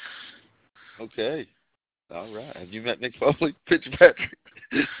Okay. All right. Have you met Mick Foley? Fitchpatrick?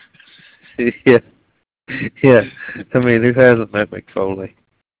 Yeah, yeah. I mean, who hasn't met Mick Foley?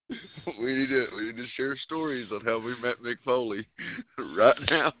 We need to share stories on how we met Mick Foley right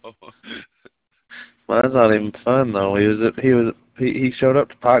now. Mine's not even fun though. He showed up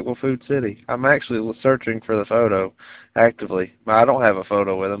to Pikeville Food City. I'm actually searching for the photo actively. I don't have a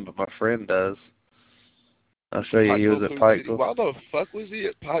photo with him, but my friend does. I'll show you. He was Pikeville at Food City. Pikeville. Why the fuck was he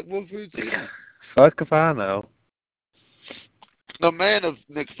at Pikeville Food City? Fuck if I know. A man of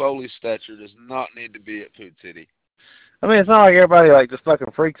Mick Foley's stature does not need to be at Food City. I mean, it's not like everybody like just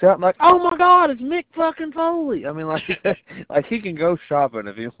fucking freaks out and like, oh my god, it's Mick fucking Foley. I mean, like, like he can go shopping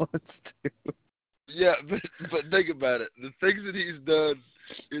if he wants to. Yeah, but think about it. The things that he's done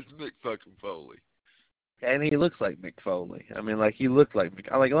is Mick fucking Foley. And he looks like Mick Foley. I mean, like he looked like Mick.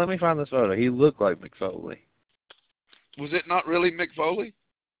 Like, let me find this photo. He looked like Mick Foley. Was it not really Mick Foley?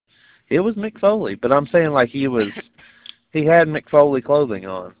 It was Mick Foley, but I'm saying like he had Mick Foley clothing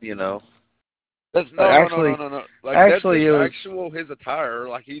on, you know. That's Like, no. Like that's actually, his it was his attire.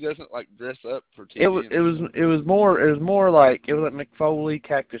 Like he doesn't like dress up for it TV was and it was stuff. it was more like it was like Mick Foley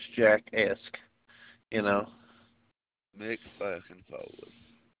Cactus Jack-esque, you know. Mick fucking Foley.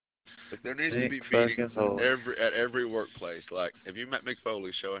 Like there needs to Mick be fucking meetings Foley. at every workplace. Like, have you met Mick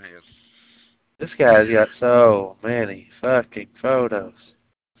Foley? Show of hands. This guy's got so many fucking photos.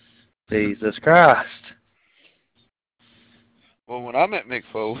 Jesus Christ. Well, when I met Mick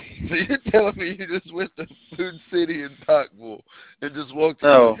Foley, so you're telling me you just went to Food City in Pikeville and just walked in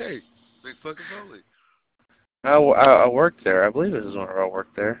like, No, hey, Mick fucking Foley. I worked there. I believe this is when I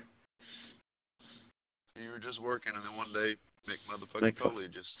worked there. And you were just working, and then one day Mick motherfucking Mick, Foley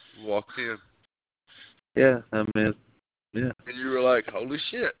just walked in, yeah, I mean, yeah. and you were like, holy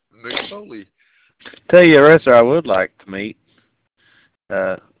shit, Mick Foley. Tell you a wrestler I would like to meet.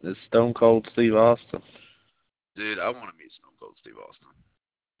 Is Stone Cold Steve Austin. Dude, I want to meet Stone Cold Steve Austin.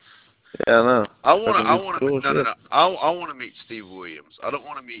 Yeah, I know. I want to, Fucking I do want to, cool no, no, shit. no. I want to meet Steve Williams. I don't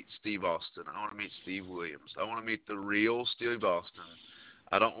want to meet Steve Austin. I want to meet Steve Williams. I want to meet the real Steve Austin.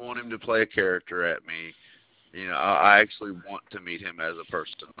 I don't want him to play a character at me. You know, I actually want to meet him as a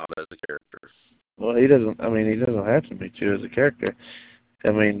person, not as a character. Well, he doesn't. I mean, he doesn't have to meet you as a character. I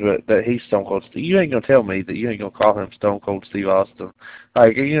mean, but that he's Stone Cold Steve. You ain't gonna tell me that you ain't gonna call him Stone Cold Steve Austin.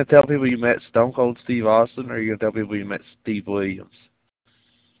 Like, are you gonna tell people you met Stone Cold Steve Austin, or are you gonna tell people you met Steve Williams?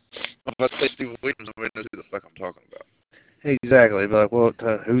 If I say Steve Williams, nobody knows who the fuck I'm talking about. Exactly. Be like, well,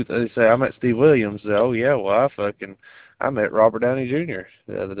 who? They say I met Steve Williams. Say, oh yeah, well I met Robert Downey Jr.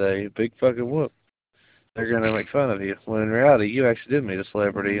 the other day. Big fucking whoop. They're gonna make fun of you. When in reality, you actually did meet a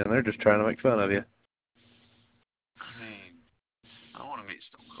celebrity, and they're just trying to make fun of you. I mean, I want to meet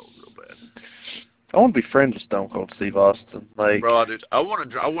Stone Cold real bad. I want to be friends with Stone Cold Steve Austin. Like, Bro, I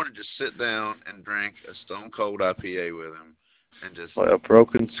want to just sit down and drink a Stone Cold IPA with him, and just a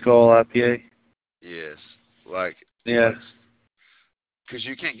Broken Skull IPA. yes, like Yeah. because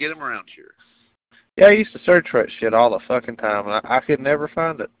you can't get them around here. Yeah, I used to search for that shit all the fucking time, and I could never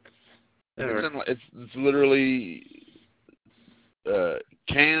find it. Never. It's literally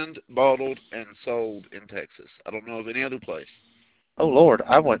canned, bottled, and sold in Texas. I don't know of any other place. Oh Lord,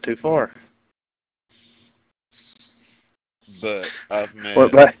 I went too far. But I've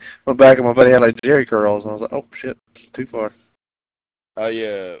Went met. back, and my buddy had like Jerry curls, and I was like, oh shit, too far.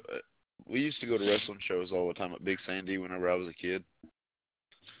 We used to go to wrestling shows all the time at Big Sandy whenever I was a kid.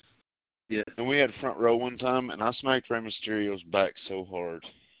 Yeah. And we had front row one time, and I smacked Rey Mysterio's back so hard.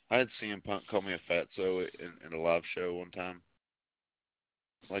 I had CM Punk call me a fatso in a live show one time.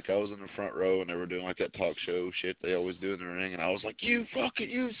 Like, I was in the front row, and they were doing, like, that talk show shit they always do in the ring, and I was like, you suck!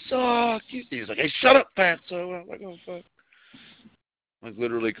 He was like, hey, shut up, fatso! And I was like, oh, fuck. Like,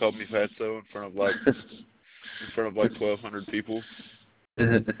 literally called me fatso in front of, like, 1,200 people.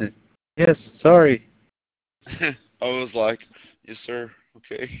 Yes, sorry. I was like, yes, sir,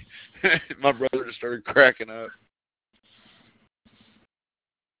 okay. My brother just started cracking up.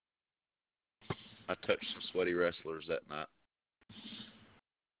 I touched some sweaty wrestlers that night.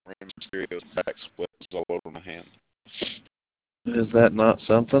 Rey Mysterio's back sweat was all over my hand. Is that not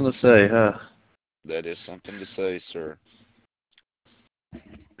something to say, huh? That is something to say, sir.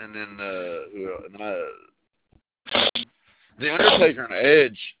 And then, The Undertaker and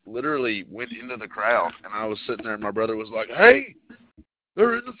Edge literally went into the crowd, and I was sitting there, and my brother was like, hey,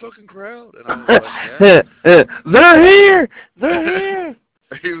 they're in the fucking crowd. And I was like, yeah. They're here! They're here!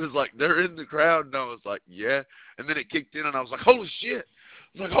 He was like, they're in the crowd, and I was like, yeah. And then it kicked in, and I was like, holy shit.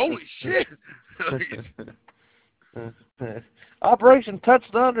 I was like, holy shit. Operation Touch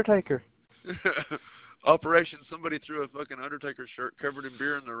the Undertaker. Operation, somebody threw a fucking Undertaker shirt covered in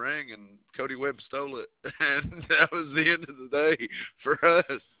beer in the ring, and Cody Webb stole it, and that was the end of the day for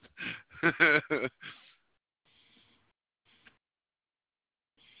us.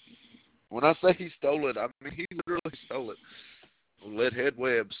 When I say he stole it, I mean he literally stole it. Leadhead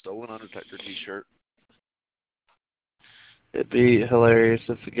Webb stole an Undertaker T-shirt. It'd be hilarious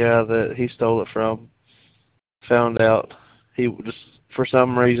if the guy that he stole it from found out he just, for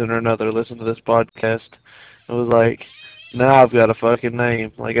some reason or another, listened to this podcast and was like, now I've got a fucking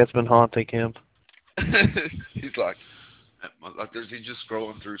name. Like, that's been haunting him. He's like he's just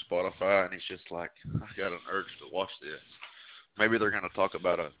scrolling through Spotify, and he's just like, I got an urge to watch this. Maybe they're going to talk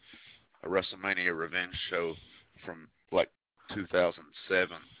about a WrestleMania revenge show from like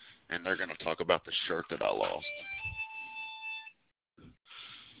 2007, and they're going to talk about the shirt that I lost.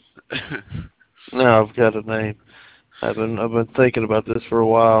 Now I've got a name. I've been thinking about this for a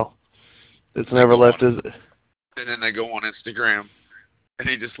while. It's never left his. And then they go on Instagram, and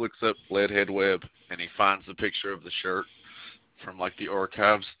he just looks up Leadhead Webb, and he finds the picture of the shirt from like the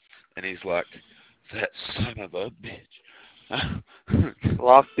archives, and he's like, that son of a bitch.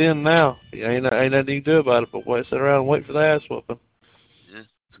 Locked in now. Ain't nothing you can do about it but sit around and wait for the ass whooping. Yeah,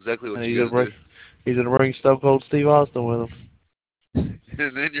 that's exactly what and you gotta do. He's gonna bring Stone Cold Steve Austin with him.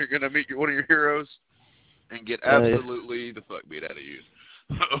 And then you're gonna meet one of your heroes and get absolutely the fuck beat out of you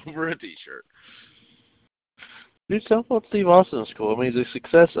over a T-shirt. Dude, Stone Cold Steve Austin is cool. I mean, he's a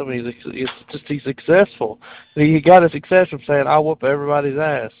success. I mean, he's successful. He got his success from saying, "I'll whoop everybody's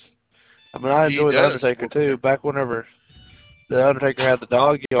ass." I mean, I enjoy the Undertaker too. Back whenever the Undertaker had the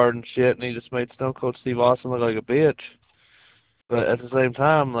dog yard and shit, and he just made Stone Cold Steve Austin look like a bitch. But at the same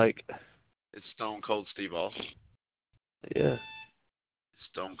time, like, it's Stone Cold Steve Austin. Yeah.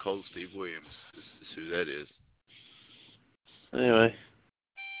 Stone Cold Steve Williams is who that is. Anyway.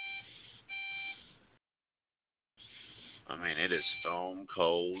 I mean, it is Stone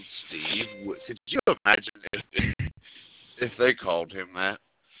Cold Steve. Could you imagine if they called him that?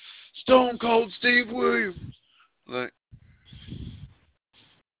 Stone Cold Steve Williams. Like,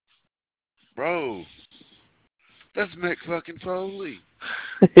 bro, that's Mick fucking Foley.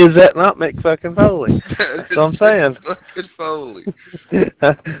 Is that not Mick fucking Foley? That's what I'm saying. Fucking Foley.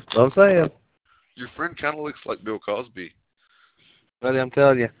 That's what I'm saying. Your friend kind of looks like Bill Cosby. Buddy, I'm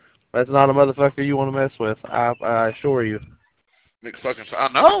telling you, that's not a motherfucker you want to mess with. I assure you. Mick fucking I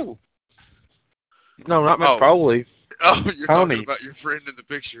know. No, not Mick Foley. Oh, you're Tony. talking about your friend in the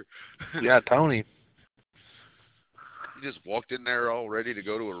picture. Yeah, Tony. He just walked in there all ready to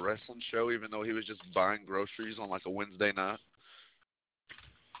go to a wrestling show, even though he was just buying groceries on like a Wednesday night.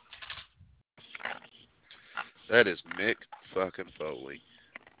 That is Mick fucking Foley.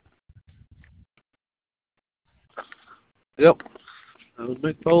 Yep. That was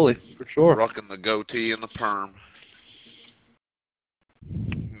Mick Foley, for sure. Rocking the goatee and the perm.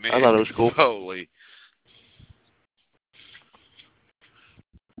 Mick I thought it was cool. Foley.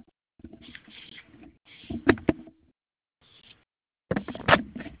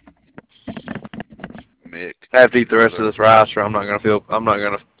 Mick. I have to eat the rest of this rice, or it's not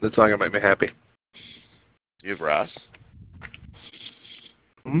gonna make me happy. You have rice?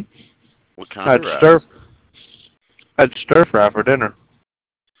 Hmm? What kind of rice? I had stir fry for dinner.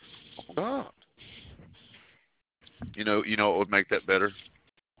 Oh God. You know what would make that better?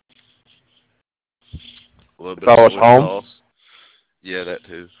 A little bit of soy sauce. Yeah, that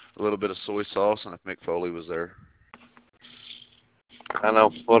too. A little bit of soy sauce, and if Mick Foley was there. I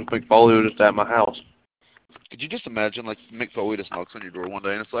know. What if Mick Foley was just at my house? Could you just imagine, like, Mick Foley just knocks on your door one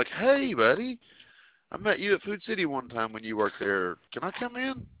day, and it's like, hey, buddy, I met you at Food City one time when you worked there. Can I come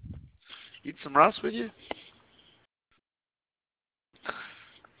in? Eat some rice with you?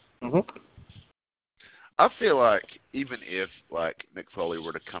 Mm-hmm. I feel like even if, like, Mick Foley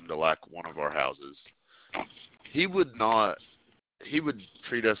were to come to, like, one of our houses, he would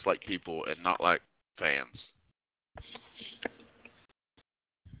treat us like people and not like fans.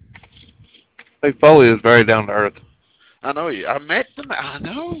 Mick Foley is very down to earth. I know you. I met them. I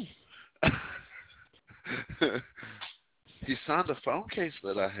know. He signed a phone case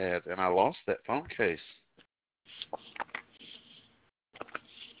that I had, and I lost that phone case.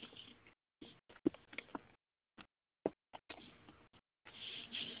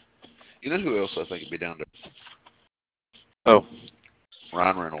 You know who else I think would be down to? Oh.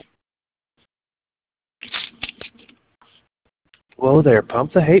 Ryan Reynolds. Whoa there,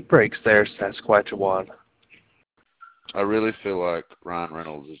 pump the hate brakes there, Sasquatchewan. I really feel like Ryan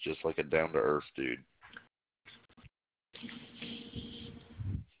Reynolds is just like a down-to-earth dude.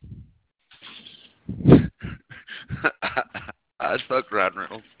 I'd fuck Ryan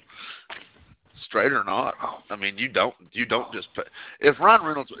Reynolds. straight or not. I mean, you don't just pay. If Ryan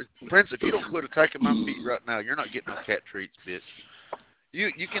Reynolds, Prince, if you don't quit attacking my feet right now, you're not getting no cat treats, bitch.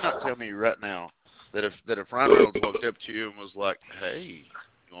 You cannot tell me right now that if Ryan Reynolds walked up to you and was like, "Hey,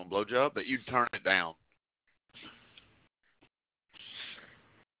 you want a blowjob?" that you'd turn it down.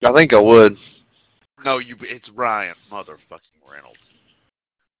 I think I would. No, it's Ryan motherfucking Reynolds.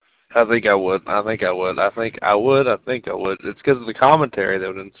 I think I would. I think I would. I think I would. I think I would. It's because of the commentary that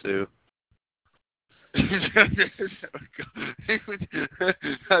would ensue. I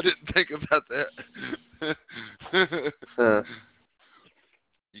didn't think about that. Huh.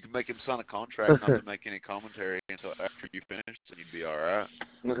 You can make him sign a contract not to make any commentary until after you finish, and you'd be all right.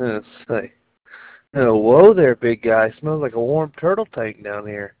 Say, oh, whoa there, big guy. Smells like a warm turtle tank down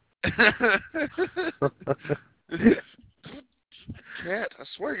here. Cat, I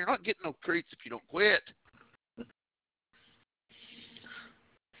swear you're not getting no treats if you don't quit. It's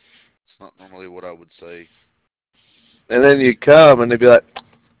not normally what I would say. And then you come, and they'd be like,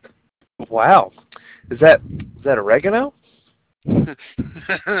 "Wow, is that oregano?" You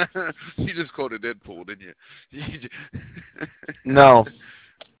just quoted Deadpool, didn't you? No,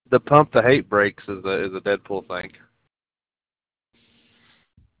 the pump the hate brakes is a Deadpool thing.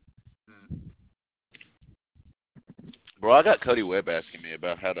 Bro, I got Cody Webb asking me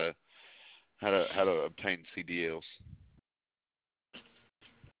about how to obtain CDLs.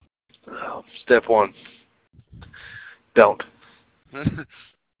 Oh, step 1, don't.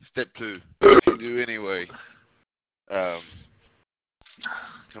 Step 2, if you do anyway, come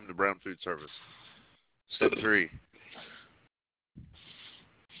to Brown Food Service. Step 3,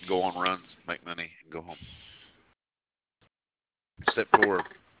 go on runs, make money, and go home. Step 4,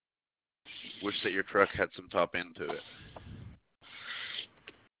 wish that your truck had some top end to it.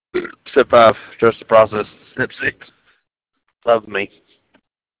 Step 5, trust the process. Step 6, love me.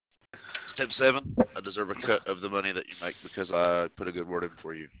 Step 7, I deserve a cut of the money that you make because I put a good word in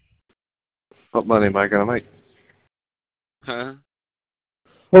for you. What money am I going to make? Huh?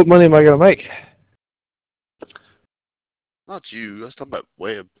 What money am I going to make? Not you. I was talking about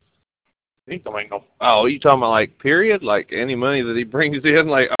Webb. Oh, you talking about like period? Like any money that he brings in?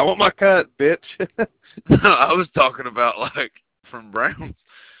 Like, I want my cut, bitch. I was talking about like from Browns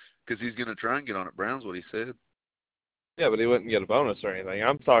because he's gonna try and get on at Browns. What he said. Yeah, but he wouldn't get a bonus or anything.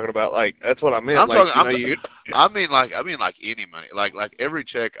 I'm talking about like that's what I meant. I'm like talking. you know, I mean like any money. Like every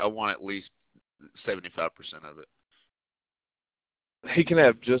check, I want at least 75% of it. he can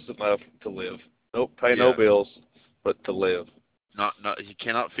have just enough to live. Nope, pay no Yeah. bills, but to live. Not he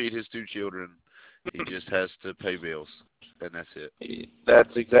cannot feed his 2 children. He just has to pay bills, and that's it. That's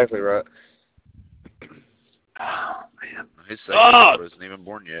exactly right. Oh man, His second child isn't even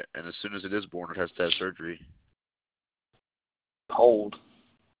born yet, and as soon as it is born, it has to have surgery. Cold.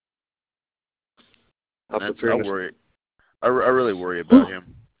 I worry. I really worry about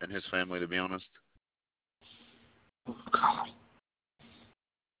him and his family, to be honest. Oh, God.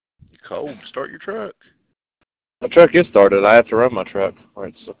 You're cold. Start your truck. My truck is started. I have to run my truck, or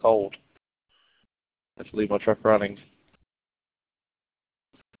it's so cold. I have to leave my truck running.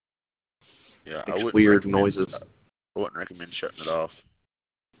 Yeah, Makes weird noises. I wouldn't recommend shutting it off.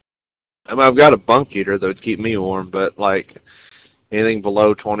 I mean, I've got a bunk heater that would keep me warm, but like anything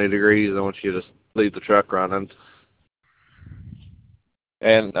below 20 degrees, I want you to leave the truck running.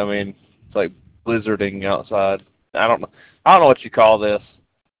 And I mean, it's like blizzarding outside. I don't know what you call this.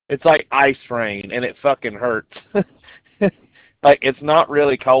 It's like ice rain, and it fucking hurts. Like it's not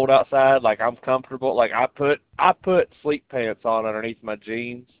really cold outside. Like I'm comfortable. Like I put sleep pants on underneath my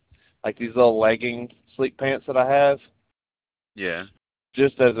jeans, like these little legging sleep pants that I have. Yeah.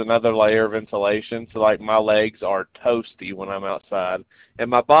 Just as another layer of insulation. So like my legs are toasty when I'm outside, and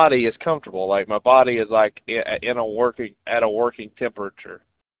my body is comfortable. Like my body is like at a working temperature.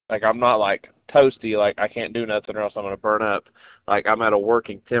 Like I'm not like toasty. Like I can't do nothing or else I'm gonna burn up. Like I'm at a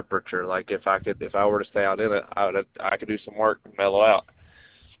working temperature. Like if I were to stay out in it, I could do some work and mellow out.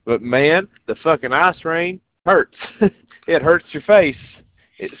 But man, the fucking ice rain hurts. It hurts your face.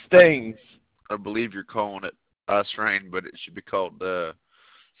 It stings. I believe you're calling it ice rain, but it should be called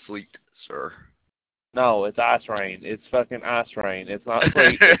sleet, sir. No, it's ice rain. It's fucking ice rain. It's not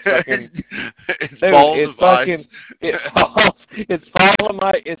sleet. It's fucking it's dude. balls It's of fucking. ice. It falls. It's falling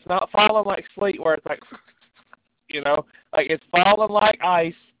like. It's not falling like sleet where it's like, you know, like it's falling like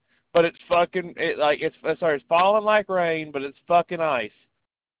ice, but it's fucking. It's falling like rain, but it's fucking ice.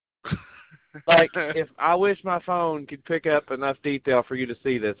 Like if I wish my phone could pick up enough detail for you to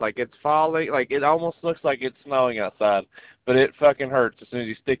see this. Like it's falling. Like it almost looks like it's snowing outside, but it fucking hurts as soon as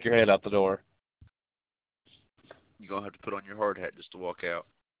you stick your head out the door. You're going to have to put on your hard hat just to walk out.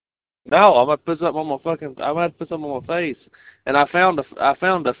 No, I'm gonna put something on my fucking. I'm gonna put something on my face. And I found a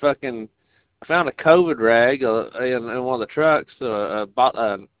COVID rag in one of the trucks. One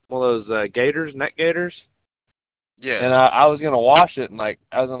of those gaiters, neck gaiters. Yeah. And I was gonna wash it, and I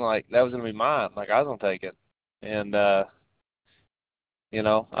was gonna that was gonna be mine. Like I was gonna take it, and I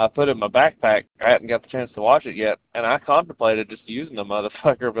put it in my backpack. I hadn't got the chance to wash it yet, and I contemplated just using the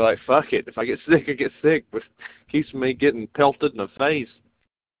motherfucker. Be like, fuck it. If I get sick, I get sick. But it keeps me getting pelted in the face.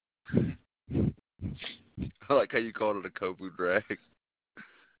 I like how you called it a COVID drag.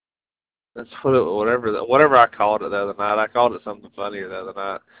 That's whatever I called it the other night. I called it something funnier the other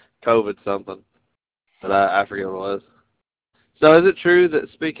night. COVID something, but I forget what it was. So is it true that is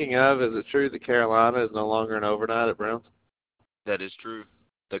it true that Carolina is no longer an overnight at Browns? That is true.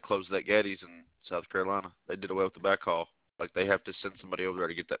 They closed that Gaddy's in South Carolina. They did away with the back haul. Like they have to send somebody over there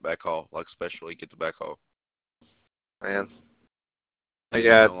to get that back haul, like specially get the back haul. Man, It is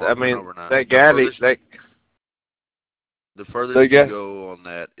no I longer an mean overnight. that Gaddy, The furthest they you get. go on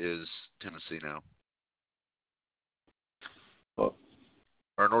that is Tennessee now. Well,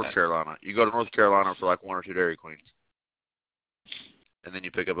 Or North Carolina. You go to North Carolina for like 1 or 2 Dairy Queens. And then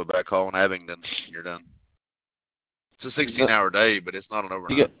you pick up a back haul in Abingdon and you're done. It's a 16-hour day, but it's not an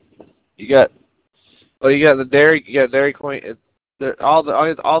overnight. You got well, you got Dairy Queen. All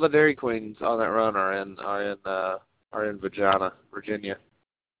the Dairy Queens on that run are in Virginia.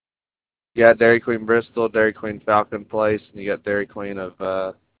 You got Dairy Queen Bristol, Dairy Queen Falcon Place, and you got Dairy Queen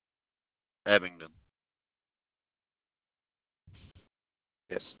of Abingdon.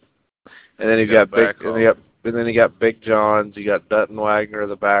 yes. And then Got a back haul. and then you got Big John's, you got Dutton Wagner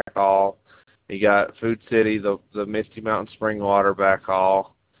the back haul, you got Food City the Misty Mountain Spring Water back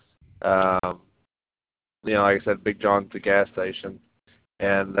haul. Like I said, Big John's the gas station,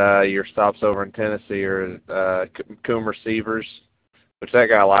 and your stops over in Tennessee are Coomer Seavers, which that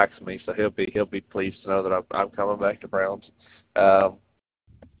guy likes me, so he'll be pleased to know that I'm coming back to Browns. And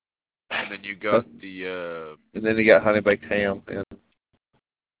then you got and then you got Honey Baked Ham. And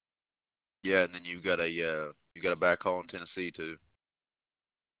and then you got a back haul in Tennessee too.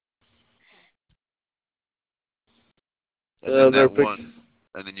 And then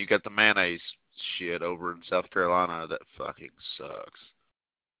and then you got the mayonnaise shit over in South Carolina that fucking sucks.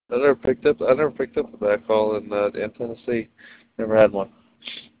 I never picked up the back haul in Tennessee. Never had one.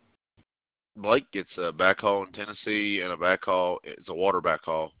 Blake gets a back haul in Tennessee and a back haul. It's a water back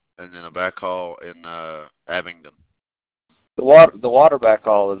haul, and then a back haul in Abingdon. The water back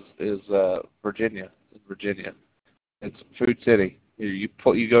haul is Virginia. Virginia. It's Food City. You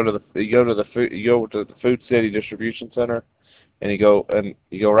go to the Food City distribution center, and you go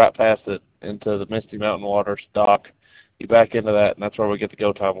right past it into the Misty Mountain Water dock. You back into that, and that's where we get the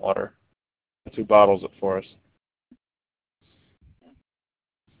Go Time water. That's who bottles it for us.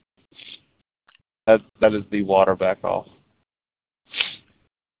 That is the water back haul.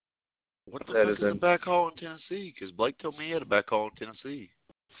 What the fuck is a back haul in Tennessee? Because Blake told me he had a back haul in Tennessee.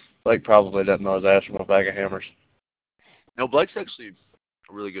 Blake probably doesn't know his ass from a bag of hammers. No, Blake's actually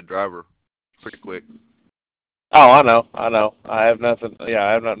a really good driver. Pretty quick. Oh, I know. I have nothing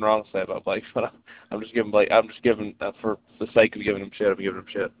wrong to say about Blake, but I'm just giving for the sake of giving him shit. I'm giving him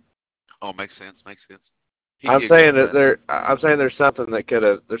shit. Oh, makes sense. I'm saying there's something that could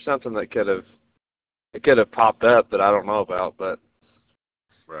have popped up that I don't know about, but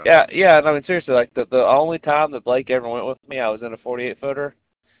right. yeah. I mean, seriously, like the only time that Blake ever went with me, I was in a 48 footer,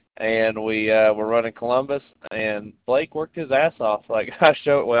 and we were running Columbus, and Blake worked his ass off. Like I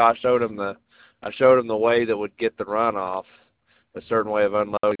showed him the way that would get the run off, a certain way of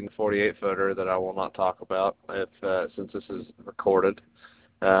unloading the 48 footer that I will not talk about since this is recorded,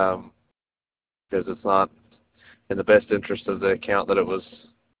 because it's not in the best interest of the account that it was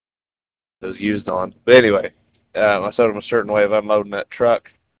used on. But anyway, I showed him a certain way of unloading that truck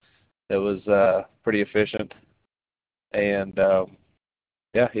that was pretty efficient, and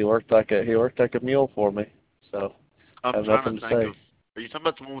he worked like a mule for me. So I have nothing to say. Are you talking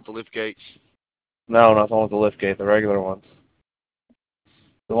about the one with the lift gate? No, not the one with the lift gate. The regular ones.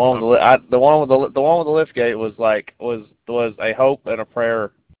 The one with the one with the lift gate was a hope and a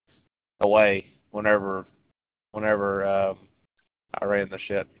prayer away whenever I ran the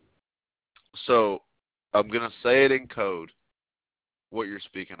shit. So I'm gonna say it in code what you're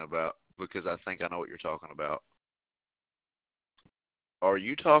speaking about because I think I know what you're talking about. Are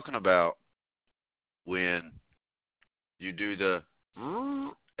you talking about when you do the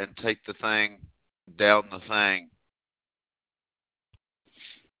and take the thing down the thing?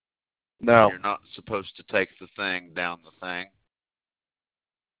 No. You're not supposed to take the thing down the thing.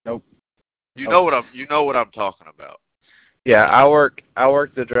 Nope. You know what I'm talking about. Yeah, I work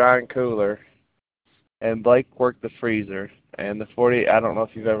the drying cooler, and Blake worked the freezer, and the 40. I don't know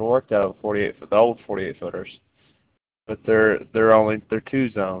if you've ever worked out of a 48 foot, the old 48 footers, but they're two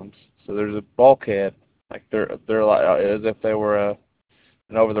zones. So there's a bulkhead, like they're like as if they were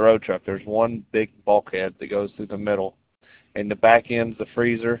an over the road truck. There's one big bulkhead that goes through the middle, and the back end's the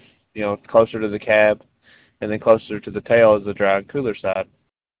freezer, closer to the cab, and then closer to the tail is the dry and cooler side.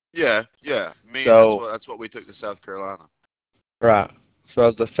 Yeah, yeah. Me, that's So what we took to South Carolina. right,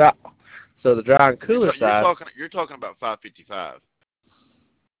 so the dry and You're cooler side. you're talking about 555.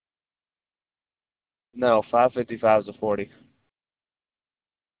 No, 555 is a 40.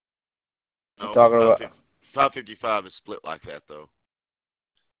 I'm No, talking about 555 is split like that though.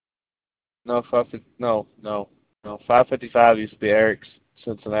 no 550. No. 555 used to be Eric's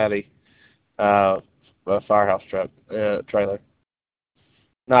Cincinnati firehouse truck trailer.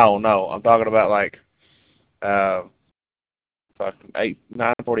 No. I'm talking about like uh, fucking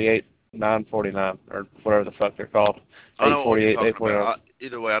 948, 949, or whatever the fuck they're called. I know what one you're 848, talking 849. about.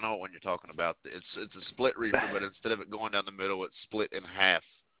 Either way, I know what one you're talking about. It's a split reefer, but instead of it going down the middle, it's split in half.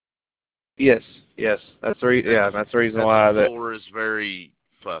 Yes. And That's the reason the why floor is very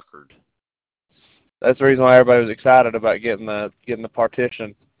fuckered. that's the reason why everybody was excited about getting the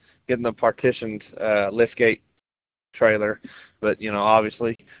partitioned liftgate trailer, but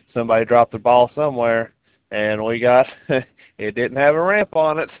obviously somebody dropped the ball somewhere, and we got it didn't have a ramp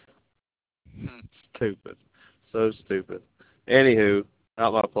on it. Stupid, so stupid. Anywho,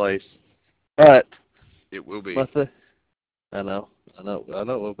 not my place, but It will be. let's. I know, I know it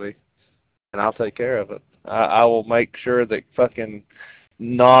will be, and I'll take care of it. I will make sure that fucking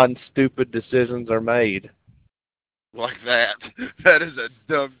non-stupid decisions are made. Like that. That is a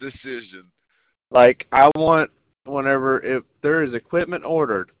dumb decision. Like I want whenever if there is equipment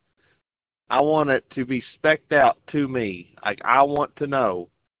ordered, I want it to be specced out to me. Like I want to know.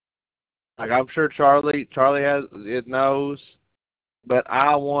 Like I'm sure Charlie has it knows, but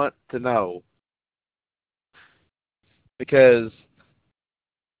I want to know because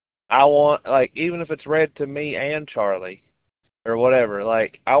I want like even if it's read to me and Charlie or whatever,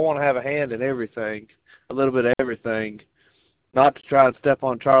 like I want to have a hand in everything, a little bit of everything, not to try and step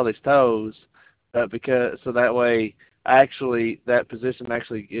on Charlie's toes, because so that way actually that position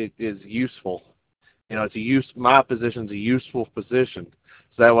actually is useful. My position's a useful position.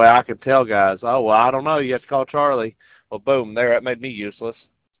 So that way I can tell guys, oh well, I don't know, you have to call Charlie. Well, boom, there, that made me useless.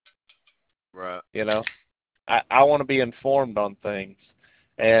 Right. You know, I want to be informed on things,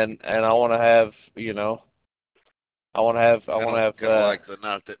 and I want to have, I want to have, Kind of like the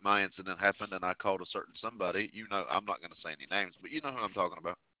night that my incident happened, and I called a certain somebody. You know, I'm not going to say any names, but you know who I'm talking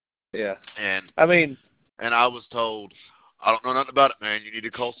about. yeah. And I mean, I was told, I don't know nothing about it, man. You need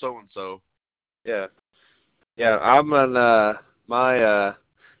to call so and so. yeah, yeah.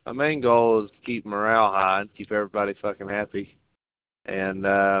 My main goal is to keep morale high and keep everybody fucking happy, and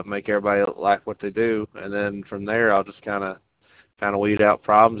make everybody like what they do, and then from there I'll just kind of weed out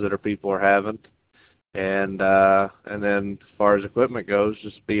problems that people are having, and then as far as equipment goes,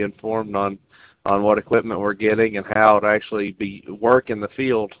 just be informed on what equipment we're getting and how it actually be work in the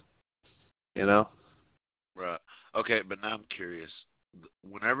field, you know. Right. Okay, but now I'm curious.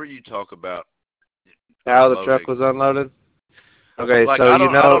 Whenever you talk about How the truck unloading, was unloaded. Okay, like I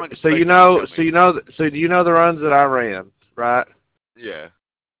don't expect you to tell me. so do you know the runs that I ran, right? Yeah.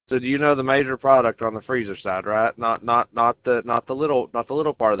 So do you know the major product on the freezer side, right? Not the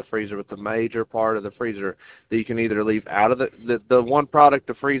little part of the freezer, but the major part of the freezer that you can either leave out of the one product,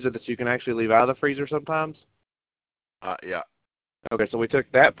 the freezer that you can actually leave out of the freezer sometimes. Yeah. Okay, so we took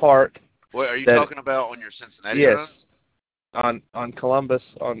that part Wait, are you that talking about on your Cincinnati yes, runs? on Columbus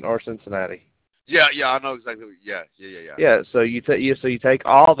on or Cincinnati. Yeah, yeah, I know exactly. Yeah. Yeah, so you take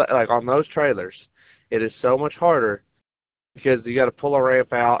all that like on those trailers, it is so much harder because you got to pull a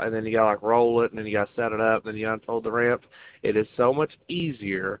ramp out and then you got to like roll it and then you got to set it up and then you unfold the ramp. It is so much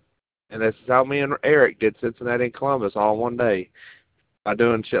easier, and this is how me and Eric did Cincinnati and Columbus all in one day by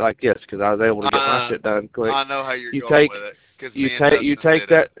doing shit like this because I was able to get my shit done quick. I know how you're You going take with it because you me and take you Dustin take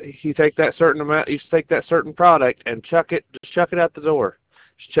did it. that you take that certain amount you take that certain product and chuck it out the door.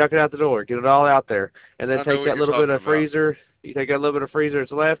 Just chuck it out the door. Get it all out there, and then I know take what that you're little bit talking of about. freezer. You take that little bit of freezer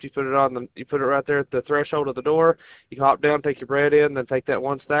that's left. You put it right there at the threshold of the door. You hop down, take your bread in, then take that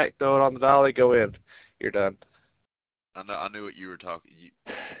one stack, throw it on the dolly, go in. You're done. I knew what you were talking.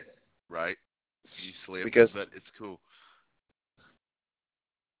 Right? You slipped, Because but it's cool.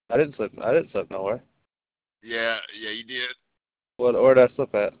 I didn't slip. I didn't slip nowhere. Yeah, you did. Where did I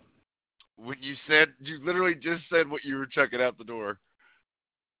slip at? When you literally just said what you were chucking out the door.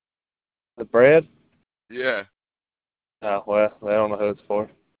 The bread. Yeah. Oh, well, they don't know who it's for.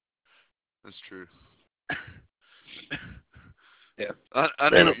 That's true. Yeah. I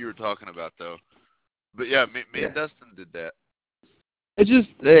knew Then, what you were talking about though. But yeah, me yeah. and Dustin did that. It just,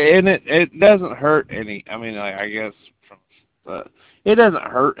 and it doesn't hurt any, I mean, like, I guess, from, it doesn't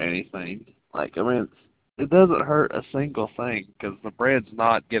hurt anything. Like, I mean, it doesn't hurt a single thing, because the bread's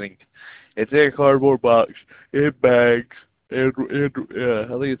not getting, it's in a cardboard box, in bags, I think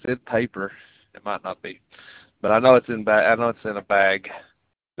it's in paper. It might not be. But I know it's in bag. I know it's in a bag.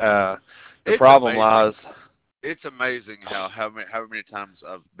 The It's problem amazing. lies. It's amazing how many times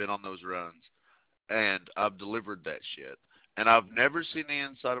I've been on those runs and I've delivered that shit. And I've never seen the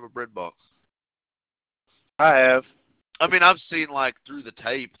inside of a bread box. I have. I mean, I've seen like through the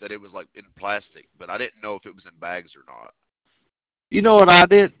tape that it was like in plastic, but I didn't know if it was in bags or not. You know what I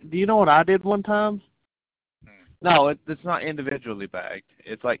did? Do you know what I did one time? Hmm. No, it's not individually bagged.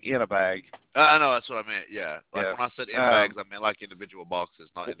 It's like in a bag. I know that's what I meant. Yeah, like Yeah. when I said in bags, Um. I meant like individual boxes,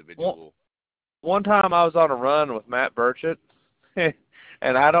 not One individual. one time I was on a run with Matt Burchett,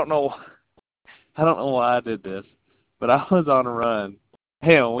 and I don't know why I did this, but I was on a run.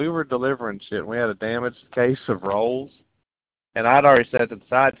 Hell, we were delivering shit. We had a damaged case of rolls, and I'd already set it to the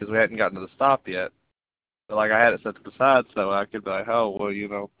side because we hadn't gotten to the stop yet. But like I had it set to the side so I could be like, oh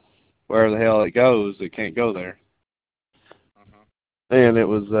well, where the hell it goes, it can't go there. Hmm. And it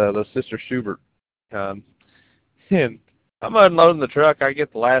was the Sister Schubert. Um, and I'm unloading the truck. I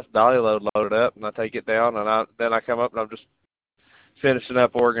get the last dolly load loaded up, and I take it down, and then I come up and I'm just finishing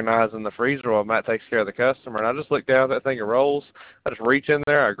up organizing the freezer while Matt takes care of the customer. And I just look down at that thing of rolls. I just reach in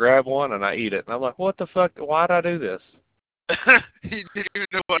there, I grab one, and I eat it. And I'm like, what the fuck? Why'd I do this? You didn't even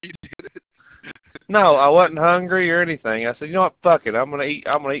know why you did it. No, I wasn't hungry or anything. I said, you know what? Fuck it. I'm gonna eat.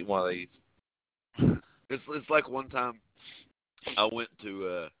 I'm gonna eat one of these. It's like one time I went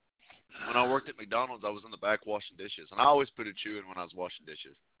to when I worked at McDonald's, I was in the back washing dishes, and I always put a chew in when I was washing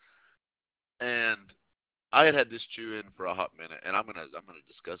dishes. And I had this chew in for a hot minute, and I'm gonna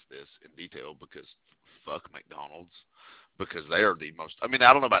discuss this in detail because fuck McDonald's, because they are the most. I mean,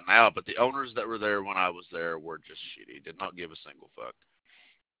 I don't know about now, but the owners that were there when I was there were just shitty. Did not give a single fuck.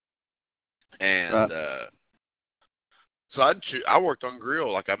 And Right. so I worked on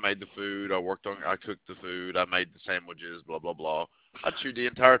grill, like I made the food, I cooked the food, I made the sandwiches, blah blah blah. I chewed the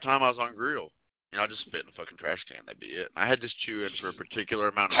entire time I was on grill. I just spit in a fucking trash can. That'd be it. And I had this chew in for a particular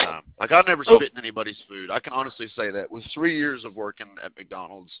amount of time. Like I never spit in anybody's food. I can honestly say that with 3 years of working at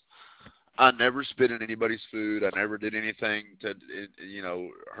McDonald's, I never spit in anybody's food. I never did anything to, Did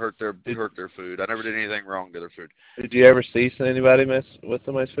hurt their food. I never did anything wrong to their food. Did you ever see anybody mess with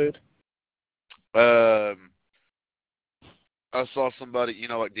somebody's food? Um, I saw somebody,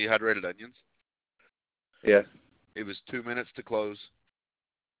 like dehydrated onions. Yeah. It was 2 minutes to close.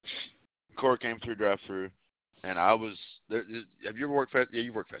 Core came through drive-through, and I was there. Have you ever worked fast? Yeah,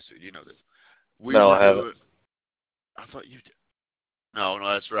 you worked fast food. You know this. We No, were I haven't. doing. I thought you did. No,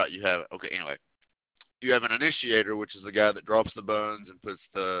 no, that's right. You have it. Okay, anyway, you have an initiator, which is the guy that drops the buns and puts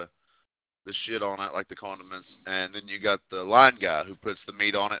the shit on it, like the condiments, and then you got the line guy who puts the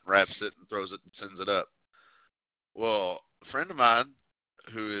meat on it, wraps it, and throws it and sends it up. Well, a friend of mine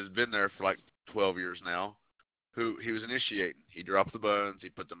who has been there for like 12 years now, who he was initiating. He dropped the buns, he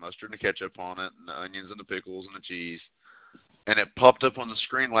put the mustard and the ketchup on it, and the onions and the pickles and the cheese, and it popped up on the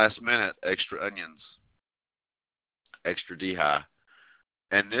screen last minute, extra onions, extra dehy.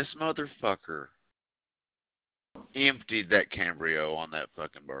 And this motherfucker emptied that Cambrio on that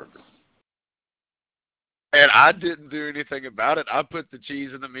fucking burger. And I didn't do anything about it. I put the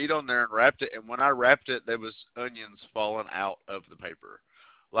cheese and the meat on there and wrapped it. And when I wrapped it, there was onions falling out of the paper.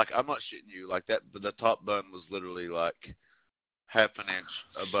 Like I'm not shitting you. Like that, the top bun was literally like half an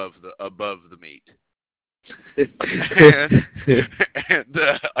inch above the meat. And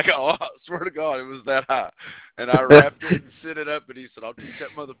I swear to God, it was that high. And I wrapped it and sent it up. And he said, "I'll teach that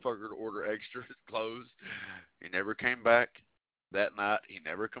motherfucker to order extra clothes." He never came back that night. He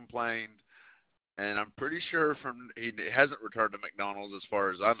never complained. And I'm pretty sure he hasn't returned to McDonald's as far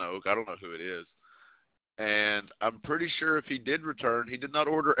as I know. I don't know who it is. And I'm pretty sure if he did return, he did not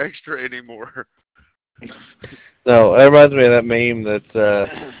order extra anymore. No, it reminds me of that meme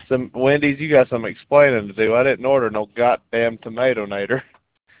that some Wendy's, you got some explaining to do. I didn't order no goddamn tomato nader,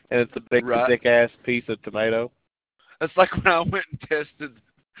 and it's a big Right. thick ass piece of tomato. That's like when I went and tested,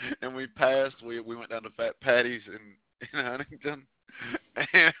 and we passed. We went down to Fat Patty's in Huntington,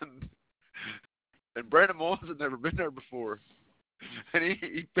 and Brandon Mullins had never been there before. And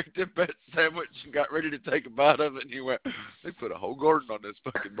he picked up that sandwich and got ready to take a bite of it, and he went, "They put a whole garden on this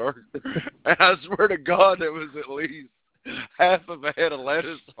fucking burger." And I swear to God, there was at least half of a head of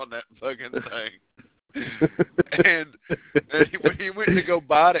lettuce on that fucking thing. And when he went to go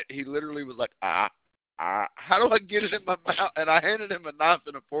bite it, he literally was like, how do I get it in my mouth? And I handed him a knife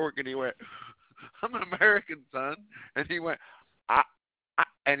and a fork, and he went, I'm an American, son. And he went,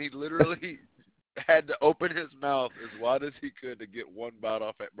 and he literally had to open his mouth as wide as he could to get one bite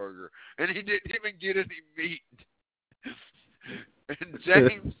off that burger. And he didn't even get any meat. And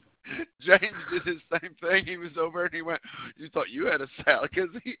James did his same thing. He was over and he went, you thought you had a salad? Because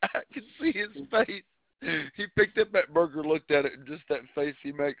I could see his face. He picked up that burger, looked at it, and just that face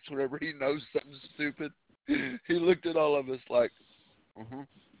he makes whenever he knows something stupid. He looked at all of us like,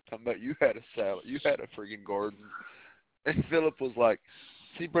 talking about you had a salad. You had a friggin' garden. And Philip was like,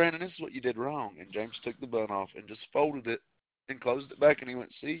 see, Brandon, this is what you did wrong. And James took the bun off and just folded it and closed it back. And he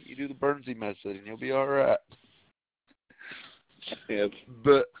went, see, you do the Burnsy method and you'll be all right. Yeah.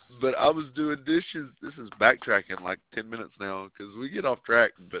 But I was doing dishes. This is backtracking like 10 minutes now because we get off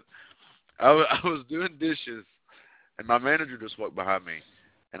track. But I was doing dishes, and my manager just walked behind me.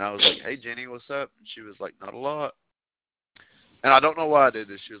 And I was like, hey, Jenny, what's up? And she was like, not a lot. And I don't know why I did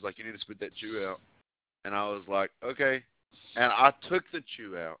this. She was like, you need to spit that chew out. And I was like, okay. And I took the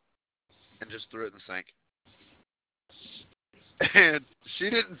chew out and just threw it in the sink. And she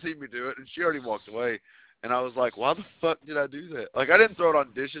didn't see me do it, and she already walked away. And I was like, why the fuck did I do that? Like, I didn't throw it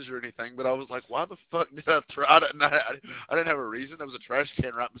on dishes or anything, but I was like, why the fuck did I throw it? I didn't have a reason. There was a trash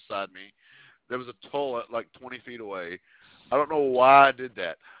can right beside me. There was a toilet like 20 feet away. I don't know why I did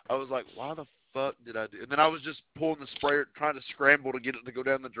that. I was like, why the fuck did I do? And then I was just pulling the sprayer, trying to scramble to get it to go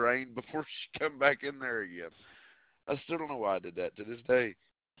down the drain before she come back in there again. I still don't know why I did that to this day.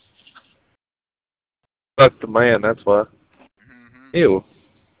 Fuck the man, that's why. Mm-hmm. Ew.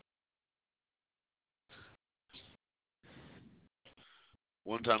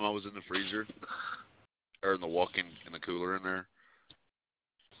 One time I was in the freezer, or in the walk-in, in the cooler in there,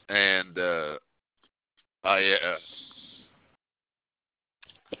 and I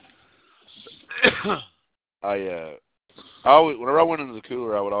always, whenever I went into the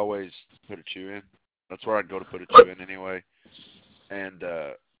cooler, I would always put a chew in. That's where I'd go to put a chew in anyway. And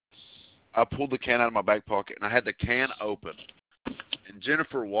I pulled the can out of my back pocket, and I had the can open. And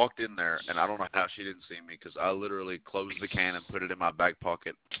Jennifer walked in there, and I don't know how she didn't see me because I literally closed the can and put it in my back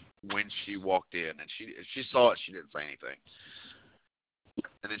pocket when she walked in. And she saw it, she didn't say anything.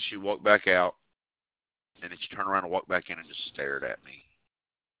 And then she walked back out, and then she turned around and walked back in and just stared at me.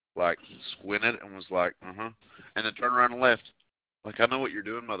 Like, squinted and was like, and then turned around and left. Like, I know what you're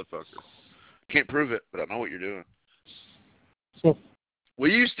doing, motherfucker. Can't prove it, but I know what you're doing.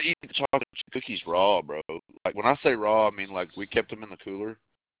 We used to eat the chocolate chip cookies raw, bro. Like, when I say raw, I mean, like, we kept them in the cooler,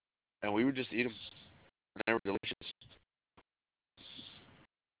 and we would just eat them, and they were delicious.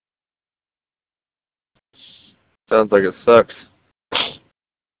 Sounds like it sucks.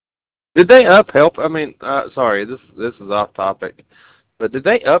 Did they up help? I mean, sorry, this is off topic, but did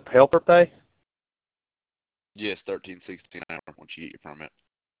they up helper pay? Yes, $13.60 an hour once you get your permit.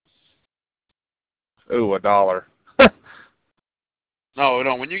 Ooh, $1.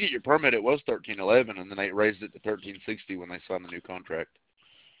 No, when you get your permit, it was $13.11, and then they raised it to $13.60 when they signed the new contract.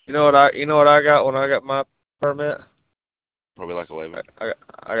 You know what I got when I got my permit? Probably like 11.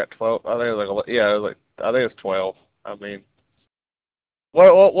 I got 12. I think it was like, yeah, it was like, I think it's 12. I mean,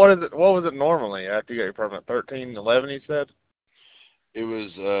 what is it? What was it normally after you got your permit? 13.11, you said. It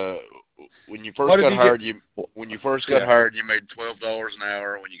was when you first got hired. You made $12 an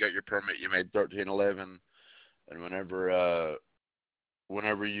hour. When you got your permit, you made $13.11, and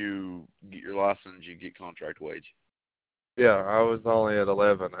whenever you get your license, you get contract wage. Yeah, I was only at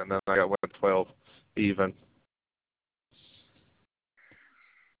 11, and then I got 12 even.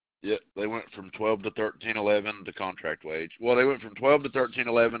 Yeah, they went from 12 to 13.11 to contract wage. Well, they went from 12 to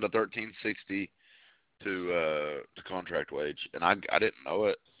 13.11 to 13.60 to contract wage, and I didn't know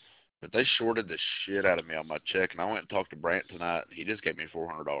it, but they shorted the shit out of me on my check, and I went and talked to Brant tonight. He just gave me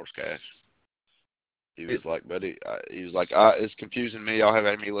 $400 cash. He was like, buddy, it's confusing me. I'll have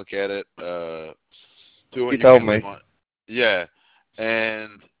Amy look at it. He told me. Yeah,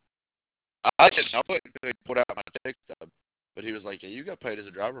 and I didn't know it until he put out my check stub. But he was like, yeah, you got paid as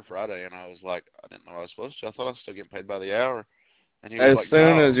a driver Friday. And I was like, I didn't know I was supposed to. I thought I was still getting paid by the hour. And he was As like,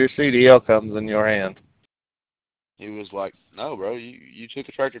 soon no. as your CDL comes in your hand. He was like, no, bro, you took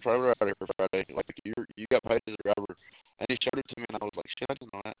a tractor trailer out here for Friday. Like, you got paid as a driver. And he showed it to me, and I was like, shit, I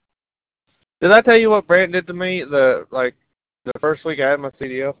didn't know that. Did I tell you what Brant did to me the first week I had my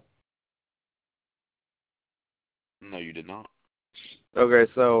CDL? No, you did not. Okay,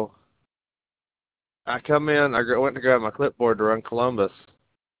 so I come in, I went to grab my clipboard to run Columbus.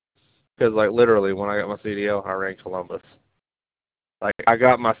 Because, like, literally, when I got my CDL, I ran Columbus. Like, I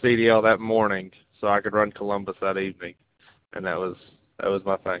got my CDL that morning, so I could run Columbus that evening, and that was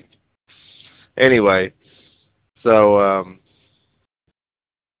my thing. Anyway, so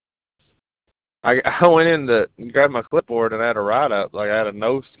I went in to grab my clipboard and I had a write up, like I had a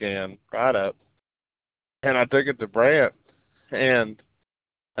nose scan write up, and I took it to Brant, and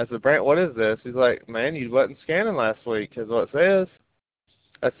I said, Brant, what is this? He's like, man, you wasn't scanning last week, is what it says.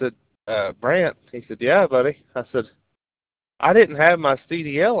 I said, Brant. He said, yeah, buddy. I said, I didn't have my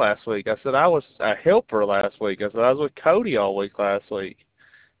CDL last week. I said, I was a helper last week. I said, I was with Cody all week last week.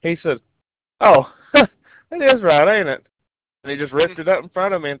 He said, oh, that is right, ain't it? And he just ripped it up in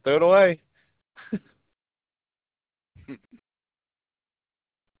front of me and threw it away.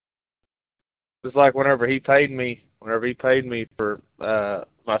 It's like whenever he paid me for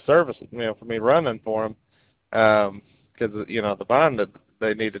my service, for me running for him, because the bond that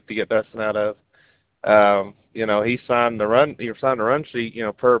they needed to get dusting out of. He signed the run sheet,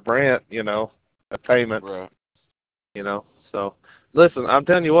 per Brant, a payment. Right. So listen, I'm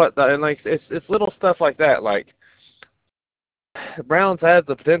telling you what, and like it's little stuff like that. Like Browns has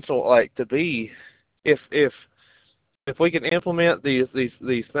the potential, like, to be, if we can implement these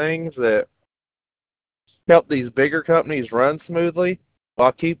things that help these bigger companies run smoothly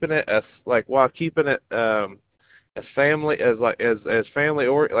while keeping it as family as family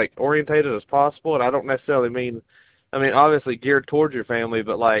orientated as possible. And I don't necessarily mean, obviously geared towards your family,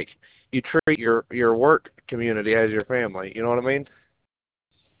 but like you treat your work community as your family. You know what I mean?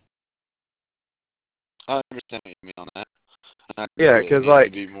 I understand what you mean on that. And I Yeah, agree. It because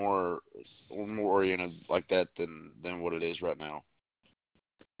needs to be more oriented like that than what it is right now.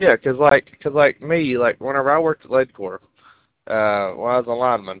 yeah, because me, like whenever I worked at LedCorp, when I was a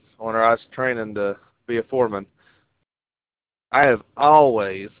lineman, whenever I was training to be a foreman, I have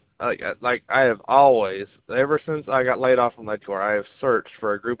always, ever since I got laid off from LedCorp, I have searched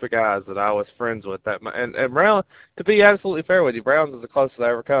for a group of guys that I was friends with. And Brown, to be absolutely fair with you, Brown's is the closest I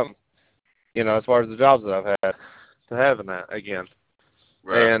ever come, as far as the jobs that I've had, to having that again.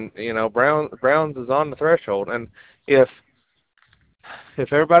 Right. And Brown's is on the threshold. And if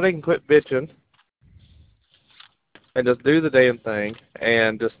everybody can quit bitching and just do the damn thing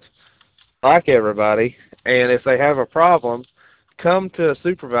and just like everybody, and if they have a problem, come to a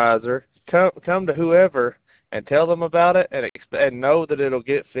supervisor, come to whoever, and tell them about it, and know that it'll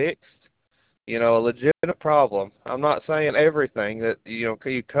get fixed. A legitimate problem. I'm not saying everything that you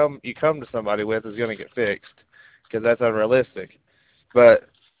come to somebody with is going to get fixed, because that's unrealistic. But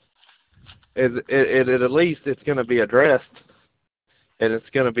at least it's going to be addressed, and it's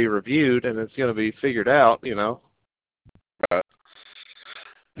going to be reviewed, and it's going to be figured out. Right.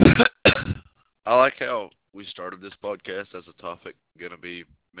 I like how we started this podcast as a topic gonna be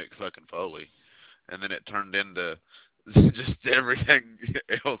Mick fucking Foley, and then it turned into just everything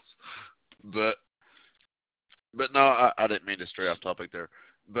else. But no, I didn't mean to stray off topic there.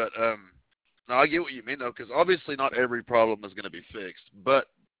 But no, I get what you mean though, because obviously not every problem is gonna be fixed, but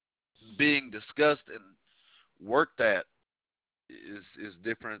being discussed and worked at is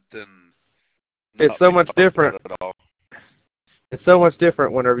different than It's not so being much talked about different. at all. It's so much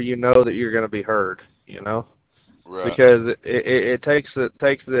different whenever you know that you're going to be heard. Right. Because it takes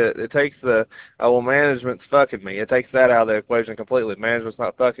the well, management's fucking me. It takes that out of the equation completely. Management's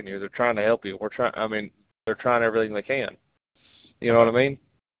not fucking you. They're trying to help you. They're trying everything they can. You know what Right. I mean?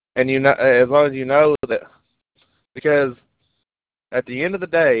 And as long as you know that, because at the end of the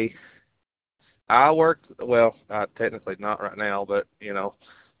day, technically not right now, but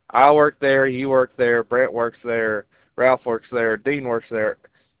I work there, you work there, Brent works there, Ralph works there, Dean works there.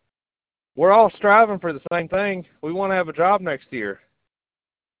 We're all striving for the same thing. We want to have a job next year.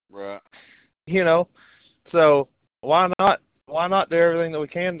 Right. So why not do everything that we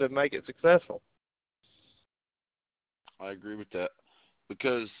can to make it successful? I agree with that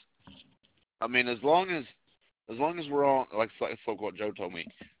because as long as we're on, like what Joe told me,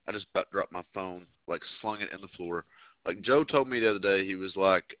 I just about dropped my phone, like slung it in the floor. Like Joe told me the other day, he was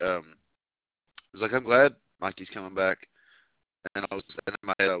like, I'm glad Mikey's coming back, and in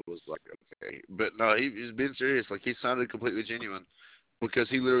my head I was like, okay, but no, he's being serious. Like he sounded completely genuine because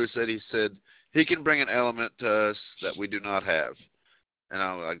he literally said he can bring an element to us that we do not have, and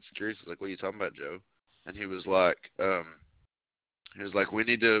I was like curious, like, what are you talking about, Joe? And he was like, we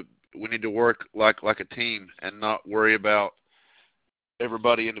need to work like a team and not worry about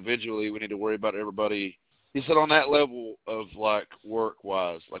everybody individually. We need to worry about everybody. He said on that level of like work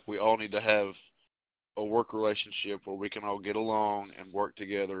wise, like we all need to have a work relationship where we can all get along and work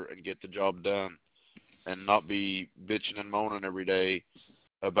together and get the job done and not be bitching and moaning every day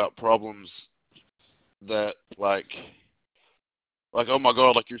about problems that like oh my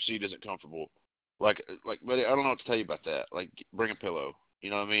god, like your seat isn't comfortable, But I don't know what to tell you about that. Like, bring a pillow. You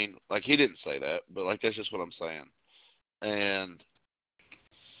know what I mean? Like, he didn't say that, but like that's just what I'm saying. And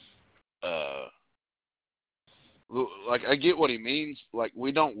uh, like I get what he means. Like,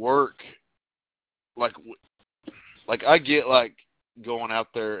 we don't work. Like, like I get like going out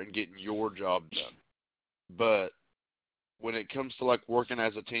there and getting your job done, but when it comes to like working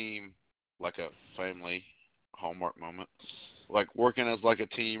as a team, like a family hallmark moment, like working as like a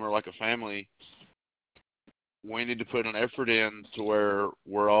team or like a family, we need to put an effort in to where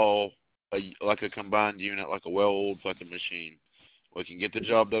we're all like a combined unit, like a well-oiled fucking machine. We can get the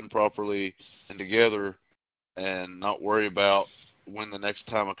job done properly and together, and not worry about when the next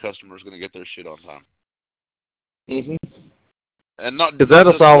time a customer is going to get their shit on time. Mhm. And not Because not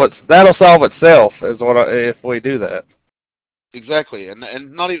just put that'll solve itself is if we do that. exactly, and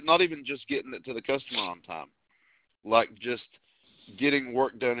not even just getting it to the customer on time, like just getting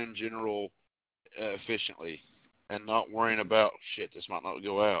work done in general efficiently, and not worrying about shit. This might not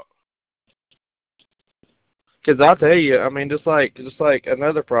go out. Because I'll tell you, I mean, just like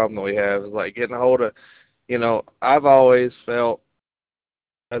another problem that we have is like getting a hold of. I've always felt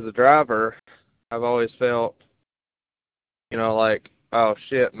as a driver, I've always felt, like, oh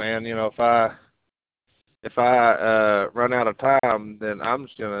shit, man, if I run out of time, then I'm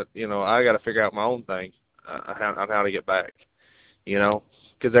just gonna, I got to figure out my own thing on how to get back, because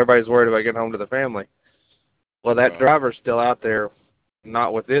everybody's worried about getting home to the family. Well, that Right, driver's still out there,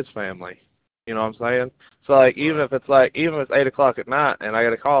 not with his family. You know what I'm saying? So like, right, even if it's 8 o'clock at night and I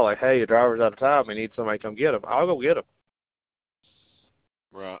get a call like, hey, your driver's out of time, we need somebody to come get him. I'll go get him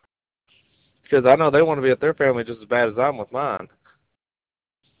right, because I know they want to be with their family just as bad as I'm with mine.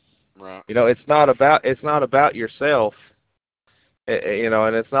 right, It's not about yourself.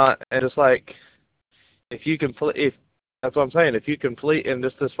 And it's not, and it's like if you can if that's what I'm saying. If you complete, and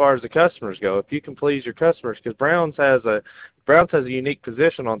just as far as the customers go, if you can please your customers, because Browns has a unique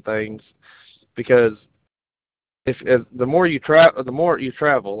position on things because if the more you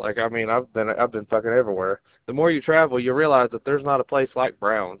travel, like I mean, I've been fucking everywhere. The more you travel, you realize that there's not a place like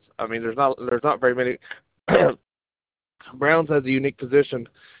Browns. I mean, there's not very many. Browns has a unique position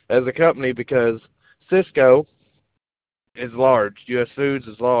as a company because Cisco is large, U.S. Foods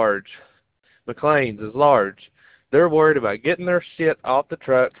is large, McLean's is large. They're worried about getting their shit off the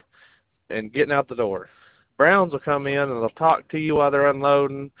truck and getting out the door. Browns will come in and they'll talk to you while they're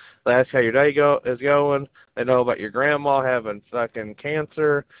unloading. They ask how your day is going. They know about your grandma having fucking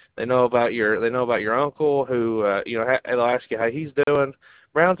cancer. They know about your uncle who they'll ask you how he's doing.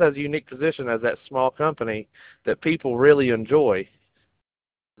 Browns has a unique position as that small company that people really enjoy.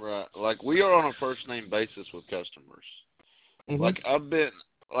 right. Like we are on a first name basis with customers. Mhm. Like I've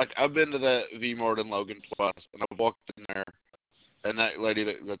been to that V Mart in Logan twice, and I've walked in there, and that lady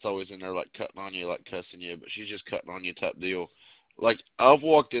that's always in there like cutting on you, like cussing you, but she's just cutting on you type deal. Like I've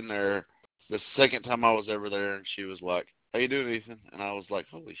walked in there the second time I was ever there, and she was like, "How you doing, Ethan?" And I was like,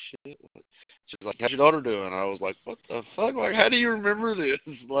 "Holy shit!" She's like, "How's your daughter doing?" I was like, "What the fuck? Like, how do you remember this?"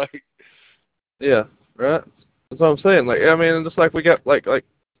 Like, Yeah, right. That's what I'm saying. Like, I mean, just like we got like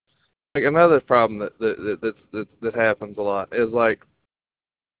another problem that happens a lot is like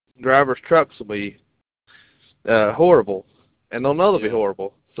drivers' trucks will be horrible, and they'll know they'll be yeah,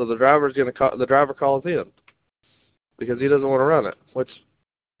 horrible. So the driver calls in because he doesn't want to run it, which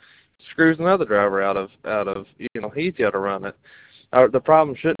screws another driver out of he's got to run it. The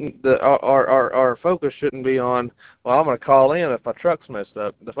problem shouldn't our focus shouldn't be on, well, I'm going to call in if my truck's messed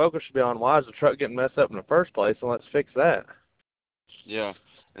up. The focus should be on, why is the truck getting messed up in the first place, and let's fix that. yeah.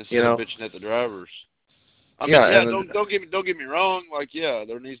 You Instead of know, bitching at the drivers. I mean, yeah, yeah, and don't get me wrong. Like, yeah,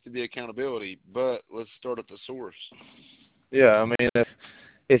 there needs to be accountability, but let's start at the source. yeah. I mean,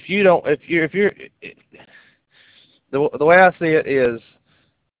 if you don't if you're the way I see it is,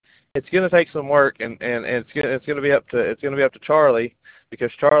 it's going to take some work, and it's going to be up to Charlie,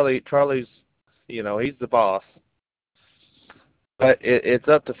 because Charlie's he's the boss. But it's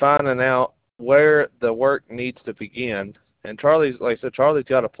up to finding out where the work needs to begin. And Charlie's, like I said, Charlie's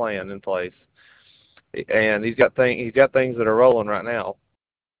got a plan in place, and he's got things that are rolling right now.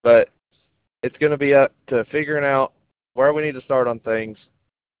 But it's going to be up to figuring out where we need to start on things,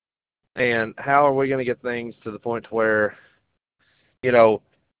 and how are we going to get things to the point where you know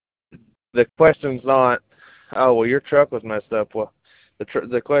the question's not, oh, well, your truck was messed up. Well,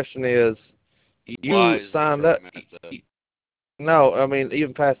 the question is, Why you is the signed truck up. messed up? No, I mean,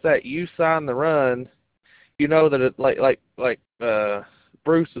 even past that, you signed the run. You know that it like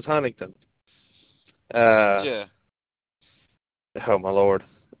Bruce is Huntington. Uh, Yeah. oh my lord.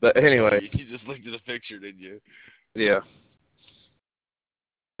 But Sorry, anyway, you just looked at a picture, didn't you? yeah.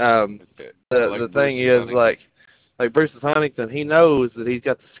 Okay. The Like thing Bruce is, Huntington. like Bruce Huntington, he knows that he's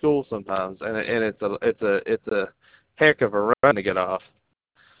got the school sometimes, and it's a heck of a run to get off.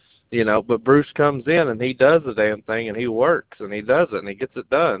 But Bruce comes in and he does the damn thing and he works and he does it and he gets it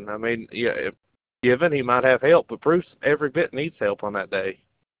done. I mean, yeah, if given he might have help, but Bruce every bit needs help on that day.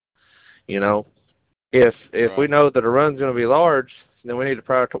 You know, if we Right. know that a run's going to be large, then we need to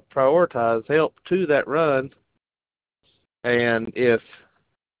prioritize help to that run. And if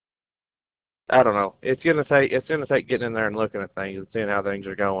I don't know, it's gonna take getting in there and looking at things and seeing how things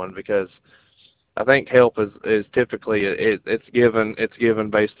are going because I think help is typically it's given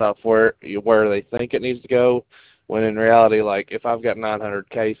based off where they think it needs to go, when in reality, like if I've got 900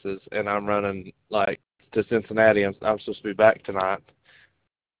 cases and I'm running like to Cincinnati, I'm supposed to be back tonight.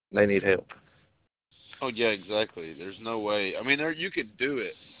 They need help. Oh yeah, exactly. There's no way. I mean, there you could do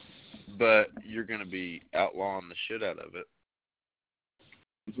it, but you're gonna be outlawing the shit out of it.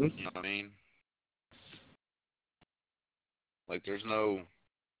 You Hmm. know what I mean? Like there's no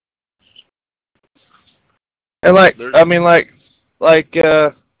And like there's I mean like like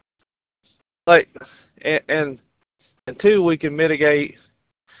and and two, we can mitigate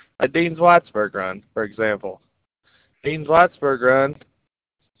a Dean's Whitesburg run, for example. Dean's Whitesburg run,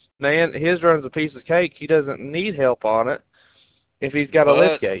 man, his run's a piece of cake. He doesn't need help on it if he's got a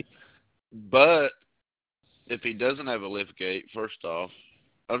lift but gate. but if he doesn't have a lift gate, first off,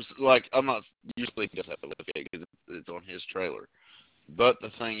 like I'm not usually he does have a lift gate because it's on his trailer. But the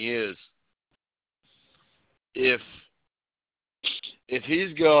thing is, if if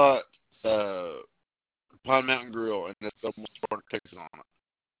he's got uh Pine Mountain Grill and it's almost 400 cases on it,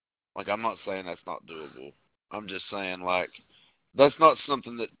 like I'm not saying that's not doable. I'm just saying like that's not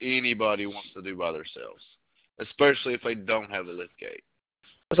something that anybody wants to do by themselves, especially if they don't have a lift gate.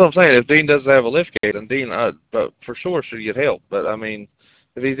 That's what I'm saying. If Dean doesn't have a lift gate, then Dean, but for sure should get help. But I mean,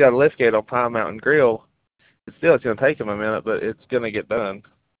 if he's got a lift gate on Pine Mountain Grill, it's going to take him a minute, but it's going to get done.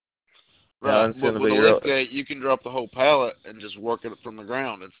 Right. It's going to With a be real. lift gate, you can drop the whole pallet and just work it from the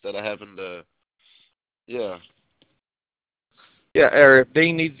ground instead of having to. Yeah. Yeah, or if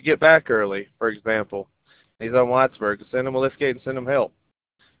Dean needs to get back early, for example, he's on Whitesburg, send him a lift gate and send him help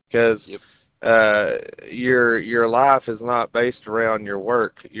because Yep. uh, your life is not based around your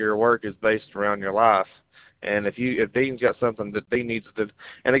work. Your work is based around your life. And if Dean's got something that Dean needs to,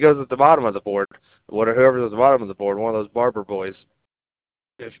 and it goes at the bottom of the board, whoever's at the bottom of the board, one of those barber boys,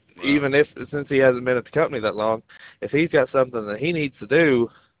 if Right. even if since he hasn't been at the company that long, if he's got something that he needs to do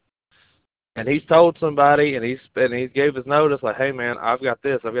and he's told somebody and he gave his notice like, hey man, I've got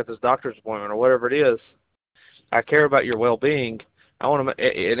this doctor's appointment or whatever it is. I care about your well-being. I want to,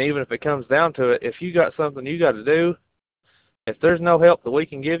 and even if it comes down to it, if you got something you got to do, if there's no help that we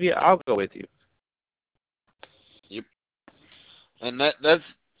can give you, I'll go with you. Yep. And that's.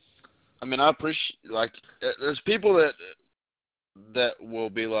 I mean, I appreciate like there's people that will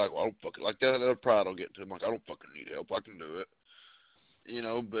be like, well, I don't fucking like that. Their pride will get to them. Like, I don't fucking need help. I can do it.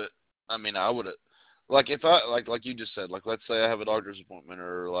 But I mean, I would like if I like you just said, like let's say I have a doctor's appointment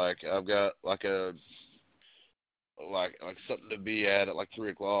or like I've got like a like something to be at like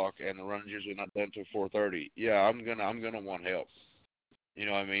 3 o'clock and the run's usually not done till 4:30. Yeah, I'm gonna want help. You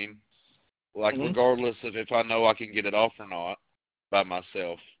know what I mean? Like Hmm. regardless of if I know I can get it off or not by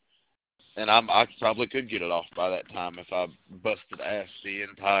myself. And I probably could get it off by that time if I busted ass the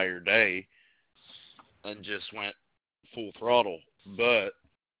entire day and just went full throttle. But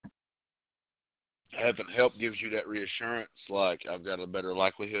having help gives you that reassurance, like I've got a better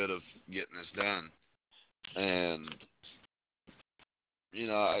likelihood of getting this done. And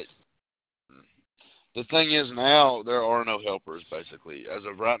I, the thing is now there are no helpers. Basically, as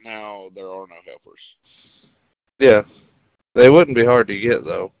of right now, there are no helpers. Yeah, they wouldn't be hard to get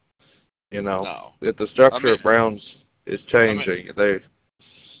though. No, If the I structure mean, of Browns is I mean, changing, they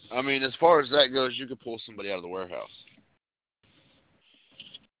as far as that goes, you could pull somebody out of the warehouse.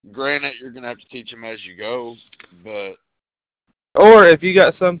 Granted, you're gonna have to teach them as you go, but or if you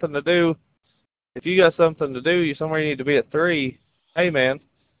got something to do, you somewhere you need to be at 3. Hey man,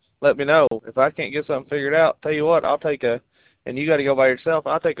 let me know. If I can't get something figured out, tell you what, and you got to go by yourself,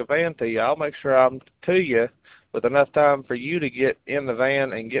 I'll take a van to you. I'll make sure I'm to you with enough time for you to get in the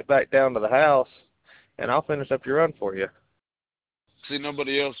van and get back down to the house, and I'll finish up your run for you. see,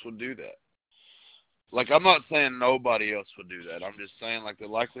 nobody else would do that. Like, I'm not saying nobody else would do that. I'm just saying, like, the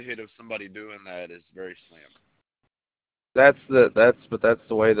likelihood of somebody doing that is very slim. But that's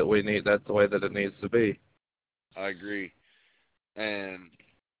the way that that's the way that it needs to be. I agree. And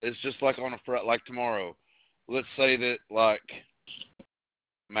it's just like on a like tomorrow. Let's say that, like,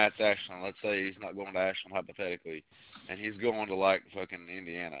 Matt's Ashland. Let's say he's not going to Ashland hypothetically, and he's going to like fucking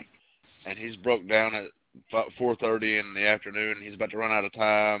Indiana, and he's broke down at 4:30 in the afternoon. He's about to run out of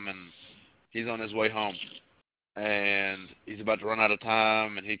time, and he's on his way home, and he's about to run out of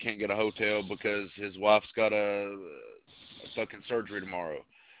time, and he can't get a hotel because his wife's got a fucking surgery tomorrow.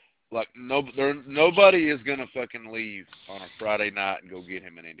 Like nobody is gonna fucking leave on a Friday night and go get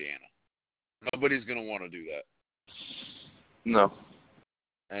him in Indiana. Nobody's gonna want to do that. No.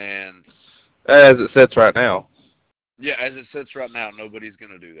 And As it sits right now. yeah, as it sits right now, nobody's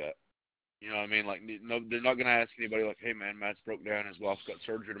gonna do that. You know what I mean? Like, no, they're not gonna ask anybody like, "Hey, man, Matt's broke down. His wife's got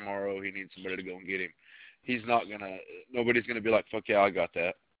surgery tomorrow. He needs somebody to go and get him." He's not gonna. Nobody's gonna be like, "Fuck yeah, I got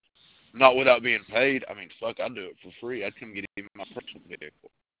that." Not without being paid. I mean, fuck, I'd do it for free. I'd come get him in my personal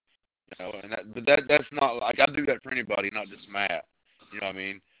vehicle. You know, and that's not like I do that for anybody, not just Matt. You know what I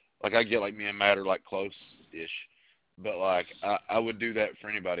mean? Like I get like me and Matt are like close-ish, but like I would do that for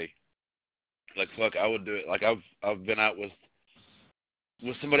anybody. Like fuck, I would do it. Like I've been out with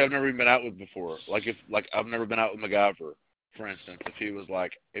somebody I've never even been out with before. Like if like I've never been out with MacGyver, for instance. If he was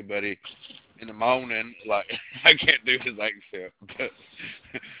like, "Hey buddy, in the morning," like I can't do his accent, but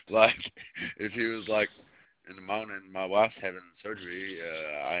like if he was like, "In the morning, my wife's having surgery.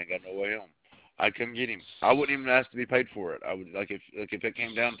 I ain't got no way home." I'd come get him. I wouldn't even ask to be paid for it. I would like if it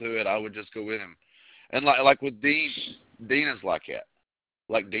came down to it, I would just go with him. And like with Dean, Dean is like that.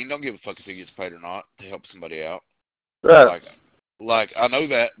 Like Dean don't give a fuck if he gets paid or not to help somebody out. Right. Like I know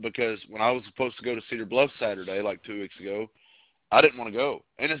that because when I was supposed to go to Cedar Bluff Saturday, like 2 weeks ago, I didn't want to go,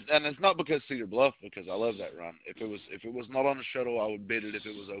 and it's not because Cedar Bluff, because I love that run. If it was not on the shuttle, I would bid it if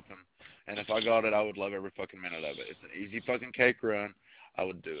it was open, and if I got it, I would love every fucking minute of it. It's an easy fucking cake run. I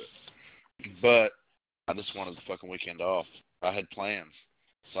would do it, but I just wanted the fucking weekend off. I had plans,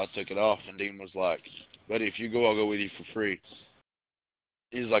 so I took it off. And Dean was like, "Buddy, if you go, I'll go with you for free."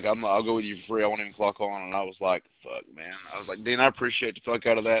 He's like, I'll go with you for free. I won't even clock on. And I was like, fuck, man. I was like, Dean, I appreciate the fuck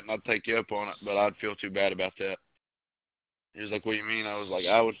out of that, and I'd take you up on it, but I'd feel too bad about that. He was like, what do you mean? I was like,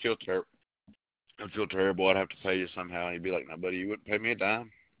 I would feel terrible. I'd feel terrible. I'd have to pay you somehow. And he'd be like, no, buddy, you wouldn't pay me a dime.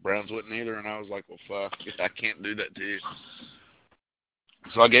 Browns wouldn't either. And I was like, well, fuck, I can't do that to you.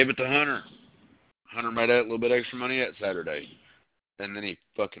 So I gave it to Hunter. Hunter made that little bit extra money that Saturday. And then he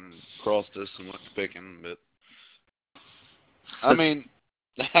fucking crossed us and went to pick him. But, I mean,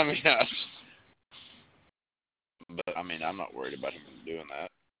 I mean, I'm not worried about him doing that.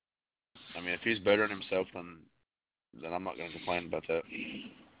 I mean, if he's bettering himself, then I'm not going to complain about that.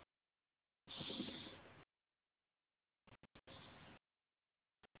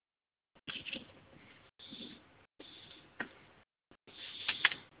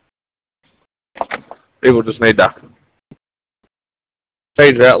 People just need to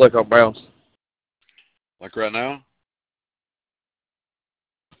change their outlook on Browns. Like right now?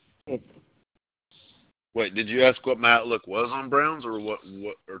 Wait, did you ask what my outlook was on Browns, or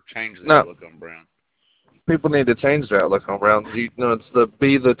or change the No, outlook on Browns? people need to change their outlook on Browns. It's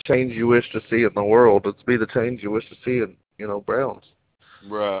be the change you wish to see in the world. It's be the change you wish to see in Browns.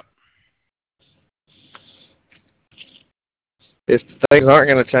 Right. If things aren't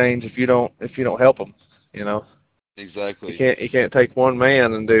going to change if you don't help them, Exactly. you can't take one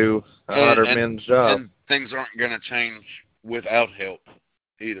man and do 100 And men's job. and things aren't going to change without help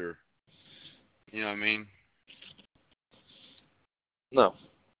either. You know what I mean? No.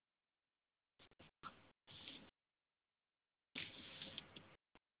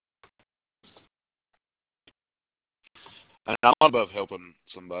 And I'm not above helping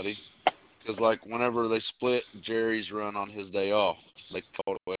somebody. Because, like, whenever they split Jerry's run on his day off, they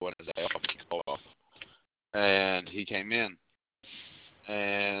called away on his day off. He called off. And he came in.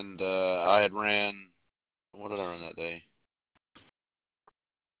 And I had ran, what did I run that day?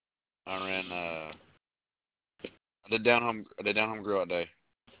 I ran, I did down home grill that day.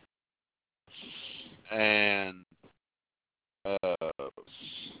 And, uh,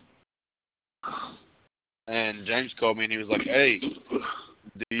 and James called me and he was like, hey,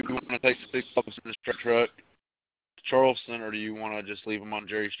 do you want to take the 6 officers in this truck to Charleston, or do you want to just leave them on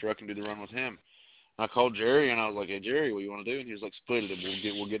Jerry's truck and do the run with him? And I called Jerry and I was like, hey Jerry, what do you want to do? And he was like, split it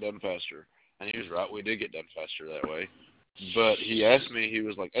and we'll get done faster. And he was right, we did get done faster that way. But he asked me, he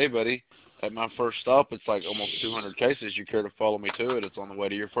was like, hey buddy, at my first stop it's like almost 200 cases. You care to follow me to it? It's on the way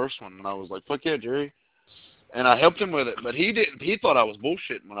to your first one. And I was like, fuck yeah, Jerry. And I helped him with it, but he didn't. He thought I was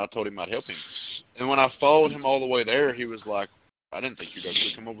bullshitting when I told him I'd help him. And when I followed him all the way there, he was like, I didn't think you'd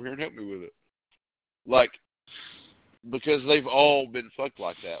actually come over here and help me with it. Like, because they've all been fucked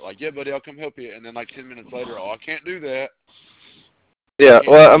like that. Like, yeah, buddy, I'll come help you. And then like 10 minutes later, oh, I can't do that. Yeah,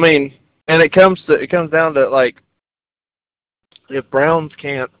 well, I mean, and it comes down to like if Browns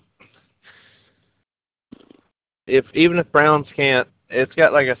can't, even if Browns can't, it's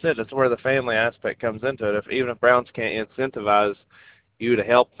got, like I said, it's where the family aspect comes into it. Even if Browns can't incentivize you to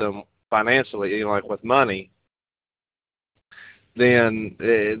help them financially, like with money, then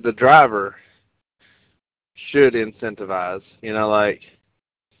the driver should incentivize. Like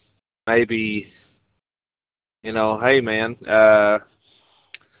maybe, hey man,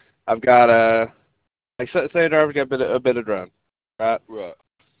 I've got like say a driver's got a bit of run, right? Right.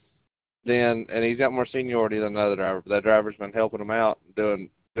 Then and he's got more seniority than the other driver, but that driver's been helping him out, doing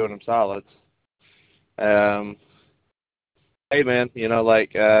him solids. Hey man,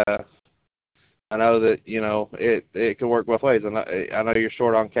 like I know that it can work both ways. I know you're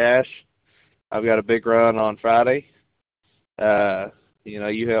short on cash. I've got a big run on Friday.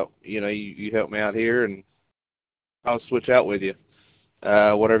 You help you help me out here, and I'll switch out with you.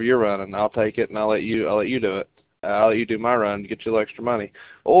 Whatever you're running, I'll take it, and I'll let you do it. I'll let you do my run to get you a little extra money.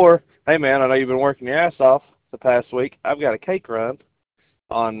 Or, hey man, I know you've been working your ass off the past week. I've got a cake run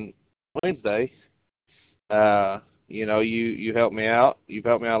on Wednesday. You help me out. You've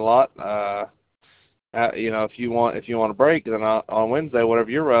helped me out a lot. If you want a break, then on Wednesday,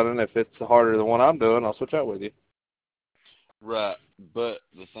 whatever you're running, if it's harder than what I'm doing, I'll switch out with you. Right. But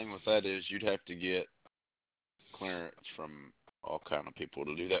the thing with that is you'd have to get clearance from all kind of people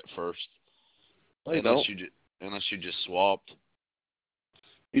to do that first. Unless you just swapped.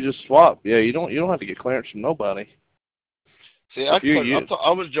 You just swap. Yeah, you don't have to get clearance from nobody. See, I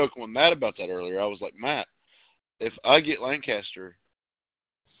was joking with Matt about that earlier. I was like, Matt, if I get Lancaster,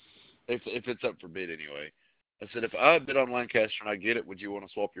 if it's up for bid anyway, I said, if I bid on Lancaster and I get it, would you want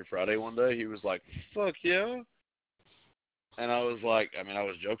to swap your Friday one day? He was like, fuck yeah. And I was like, I mean, I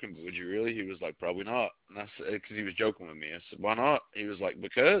was joking, but would you really? He was like, probably not. And I said, because he was joking with me. I said, why not? He was like,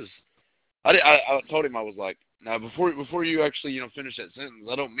 because. I told him, I was like, now before you actually finish that sentence,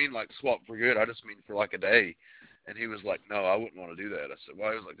 I don't mean like swap for good. I just mean for like a day. And he was like, no, I wouldn't want to do that. I said,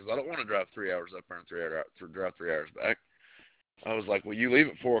 why? He was like, because I don't want to drive 3 hours up there and drive 3 hours back. I was like, well, you leave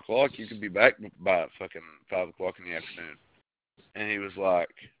at 4 o'clock, you could be back by fucking 5 o'clock in the afternoon. And he was like,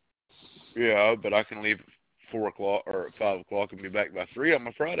 yeah, but I can leave at 4 o'clock or at 5 o'clock and be back by 3 on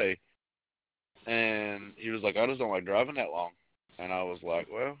my Friday. And he was like, I just don't like driving that long. And I was like,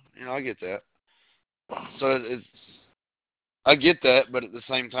 well, I get that. So I get that, but at the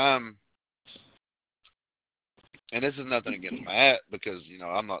same time, and this is nothing against Matt because,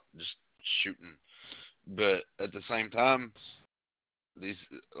 I'm not just shooting, but at the same time, these,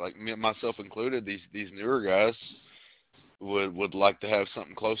 like me, myself included, these newer guys would like to have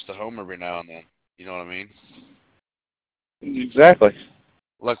something close to home every now and then. You know what I mean? Exactly.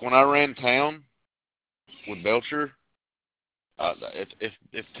 Like when I ran town with Belcher,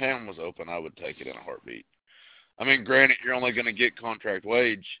 if town was open, I would take it in a heartbeat. I mean, granted, you're only going to get contract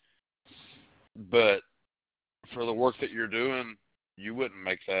wage, but for the work that you're doing, you wouldn't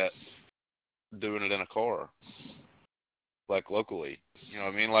make that doing it in a car, like locally. You know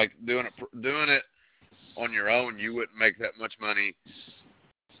what I mean? Like doing it on your own, you wouldn't make that much money.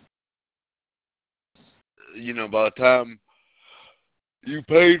 By the time you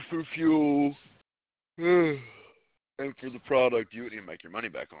paid for fuel and for the product, you wouldn't even make your money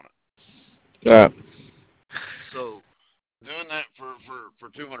back on it. Yeah. So doing that for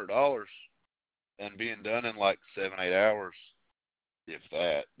 $200 and being done in like 7-8 hours, if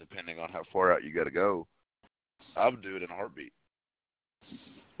that, depending on how far out you got to go, I would do it in a heartbeat.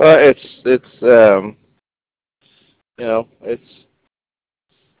 Well, it's oh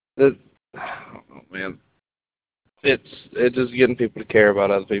man, it's just getting people to care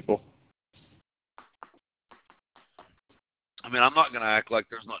about other people. I mean, I'm not going to act like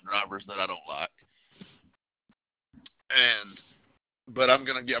there's not drivers that I don't like. But I'm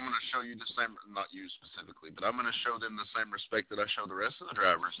going to show you the same, not you specifically, but I'm going to show them the same respect that I show the rest of the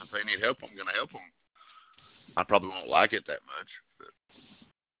drivers. If they need help, I'm going to help them. I probably won't like it that much. But.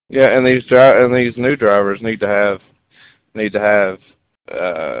 Yeah, and these new drivers need to have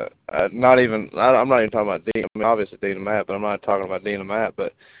not even I'm not even talking about Dean. I mean, obviously Dean and Matt, but I'm not talking about Dean and Matt.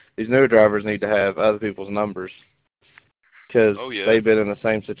 But these new drivers need to have other people's numbers because they've been in the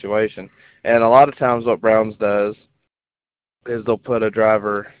same situation. And a lot of times, what Browns does is they'll put a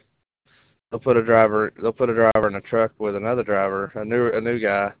driver in a truck with another driver, a new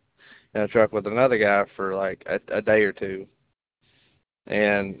guy in a truck with another guy for like a day or two,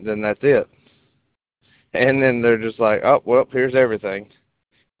 and then that's it. And then they're just like, oh well, here's everything,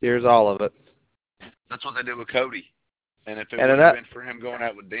 here's all of it. That's what they did with Cody. And if it wouldn't have been for him going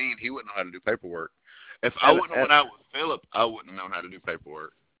out with Dean, he wouldn't know how to do paperwork. If I wouldn't have went out with Phillip, I wouldn't have known how to do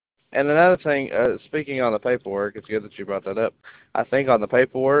paperwork. And another thing, speaking on the paperwork, it's good that you brought that up. I think on the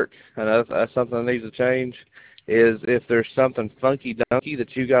paperwork, another something that needs to change is if there's something funky dunky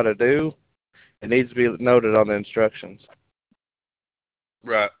that you got to do, it needs to be noted on the instructions.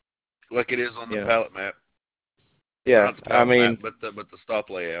 Right. Like it is on the Yeah. pallet map. Or Yeah. not the I pallet map, mean, but the stop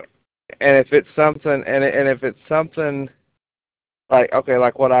layout. and if it's something, and if it's something like, okay,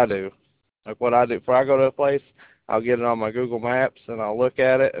 like what I do, before I go to a place, I'll get it on my Google Maps and I'll look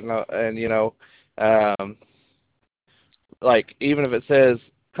at it and you know, um, like even if it says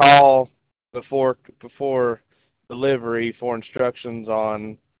call before delivery for instructions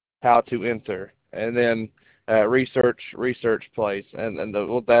on how to enter, and then research place, and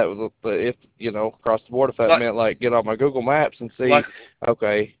if you know across the board, if that Like meant like get on my Google Maps and like see,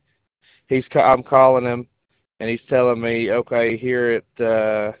 okay, I'm calling him, and he's telling me, okay, here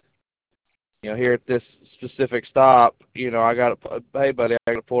at here at this specific stop, I got to, hey buddy,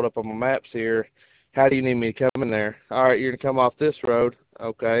 I got to pull it up on my maps here. How do you need me to come in there? All right, you're gonna come off this road,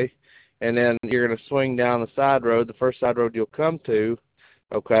 okay, and then you're gonna swing down the side road, the first side road you'll come to,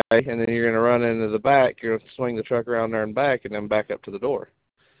 okay, and then you're gonna run into the back. You're gonna swing the truck around there and back, and then back up to the door.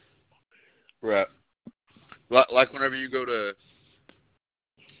 right. Like whenever you go to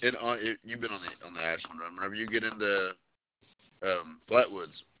you've been on the Ashland Run. Whenever you get into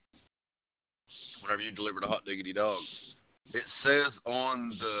Flatwoods, whenever you deliver the hot diggity dog, it says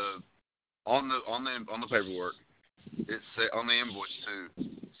on the paperwork, it say on the invoice too,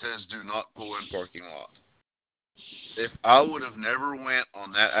 it says do not pull in parking lot. If I would have never went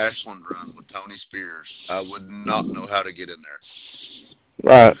on that Ashland Run with Tony Spears, I would not know how to get in there.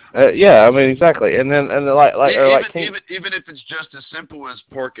 Right. Yeah. I mean, exactly. And then like Even King. even if it's just as simple as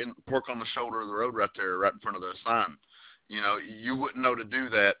pork on the shoulder of the road right there, right in front of the sign, you wouldn't know to do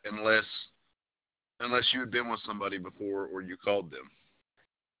that unless you had been with somebody before or you called them.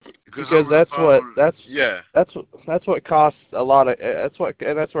 Because Because over the phone, yeah, that's what costs a lot of that's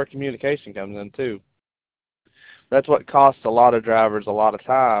where communication comes in too. That's what costs a lot of drivers a lot of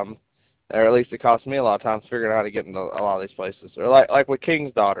time, or at least it costs me a lot of time figuring out how to get into a lot of these places. Or like with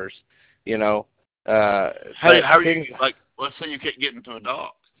King's Daughters, you know, that how are you King. like? Let's say you can't get into a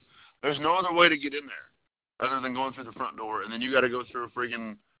dock. There's no other way to get in there other than going through the front door, and then you got to go through a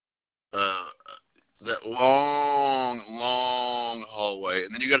friggin' uh, that long hallway,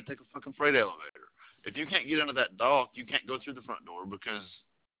 and then you got to take a fucking freight elevator. If you can't get into that dock, you can't go through the front door because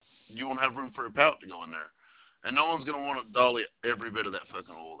you won't have room for a pallet to go in there, and no one's gonna want to dolly every bit of that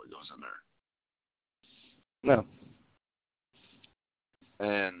fucking oil that goes in there. No.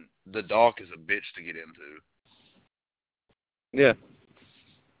 And the dock is a bitch to get into, Yeah.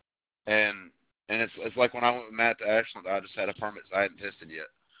 and it's like when I went with Matt to Ashland, I just had a permit, so I hadn't tested yet.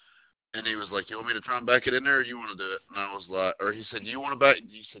 And he was like, "You want me to try and back it in there, or you want to do it?" And I was like, or he said, "Do you want to back?"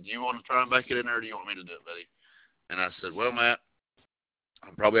 He said, "Do you want to try and back it in there, or do you want me to do it, buddy?" And I said, "Well, Matt,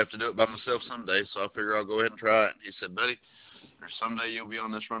 I'll probably have to do it by myself someday, so I figure I'll go ahead and try it." And he said, "Buddy, there's someday you'll be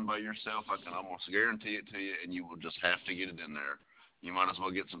on this run by yourself. I can almost guarantee it to you, and you will just have to get it in there. You might as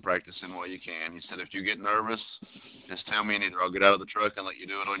well get some practice in while you can." He said, "If you get nervous, just tell me, and either I'll get out of the truck and let you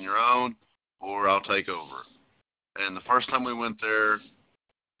do it on your own, or I'll take over." And the first time we went there,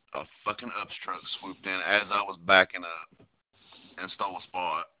 a fucking ups truck swooped in as I was backing up and stole a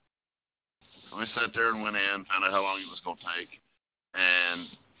spot. So we sat there and went in, found out how long it was going to take. And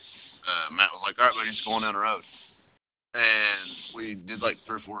Matt was like, "All right, buddy, just going down the road." And we did like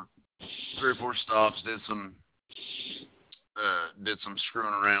three or four stops, did some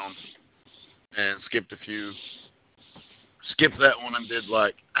screwing around and skipped a few. Skipped that one and did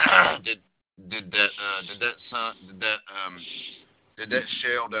like, did that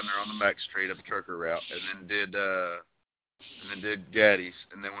shell down there on the back street of the trucker route, and then did Gaddy's,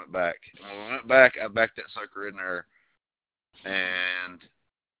 and then went back. And when we went back, I backed that sucker in there, and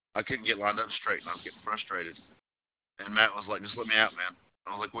I couldn't get lined up straight, and I was getting frustrated. And Matt was like, "Just let me out, man."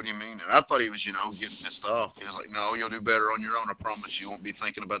 I was like, "What do you mean?" And I thought he was, getting pissed off. He was like, "No, you'll do better on your own. I promise. You won't be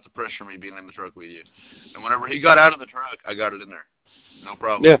thinking about the pressure of me being in the truck with you." And whenever he got out of the truck, I got it in there. No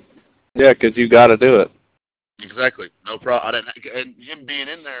problem. Yeah. Yeah. Because you got to do it. Exactly. No problem. I didn't, and him being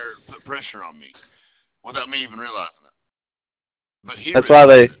in there put pressure on me without me even realizing it. But here That's it why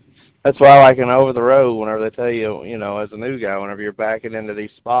doesn't. they. That's why, like in over the road, whenever they tell you, as a new guy, whenever you're backing into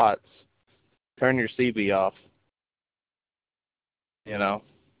these spots, turn your CB off. You know,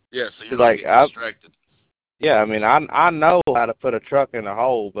 Yeah, so you're 'cause not like getting distracted. yeah, I mean, I know how to put a truck in a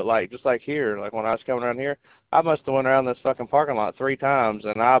hole, but like just like here, like when I was coming around here, I must have went around this fucking parking lot 3 times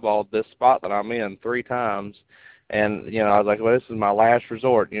and eyeballed this spot that I'm in 3 times, and I was like, well, this is my last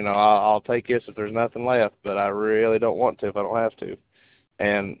resort. I'll take this if there's nothing left, but I really don't want to if I don't have to.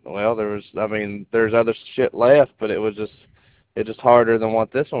 And well, there's other shit left, but it just harder than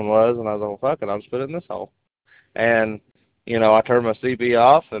what this one was, and I was like, well, fuck it, I'll just put it in this hole. And I turned my CB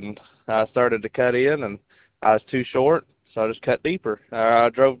off, and I started to cut in, and I was too short, so I just cut deeper. I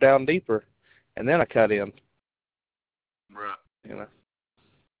drove down deeper, and then I cut in. Right. You know.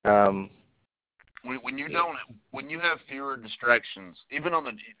 Um, when you have fewer distractions, even on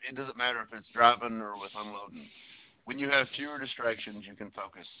it doesn't matter if it's driving or with unloading. When you have fewer distractions, you can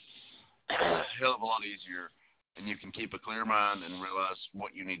focus a hell of a lot easier, and you can keep a clear mind and realize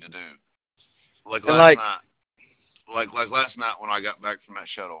what you need to do. Like and last like, night, like last night when I got back from that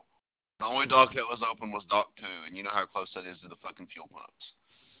shuttle, the only dock that was open was dock 2, and you know how close that is to the fucking fuel pumps.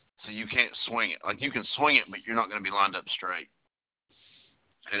 So you can't swing it. Like you can swing it, but you're not going to be lined up straight.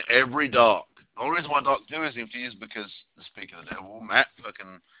 And every dock, the only reason why dock 2 is empty is because, speaking of the devil, Matt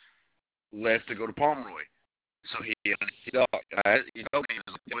fucking left to go to Pomeroy. So he had an empty dock. He told me,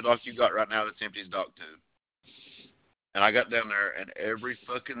 the only dock you got right now that's empty is dock 2. And I got down there, and every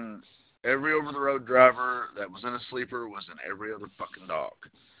over-the-road driver that was in a sleeper was in every other fucking dock.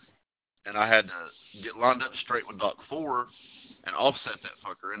 And I had to get lined up straight with dock 4 and offset that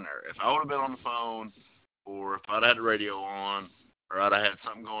fucker in there. If I would have been on the phone, or if I'd had the radio on, or I'd have had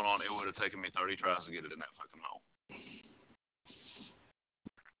something going on, it would have taken me 30 tries to get it in that fucking hole.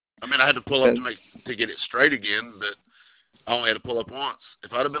 I mean, I had to pull up to get it straight again, but I only had to pull up once.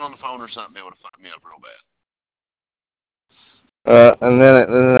 If I'd have been on the phone or something, it would have fucked me up real bad. and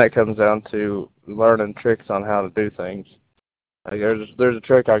then that comes down to learning tricks on how to do things. Like there's a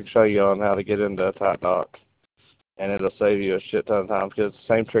trick I can show you on how to get into a tight dock, and it'll save you a shit ton of time because it's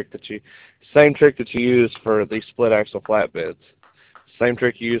the same trick that you use for these split axle flatbeds. Same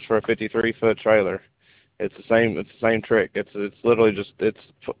trick you use for a 53-foot trailer. It's the same trick. It's literally just it's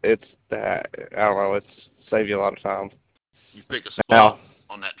I don't know. It's save you a lot of time. You pick a spot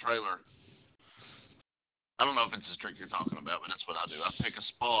on that trailer. I don't know if it's the trick you're talking about, but that's what I do. I pick a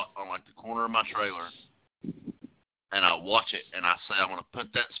spot on like the corner of my trailer, and I watch it, and I say I'm gonna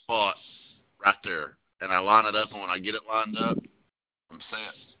put that spot right there, and I line it up, and when I get it lined up, I'm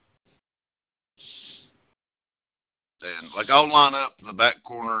set. And like I'll line up the back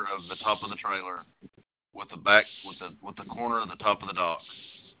corner of the top of the trailer with the corner of the top of the dock,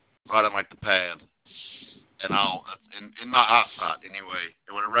 right on like the pad, and I'll in my eyesight anyway.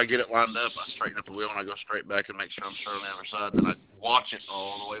 And whenever I get it lined up, I straighten up the wheel and I go straight back and make sure I'm straight on the other side. Then I watch it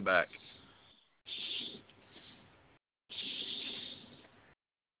all the way back.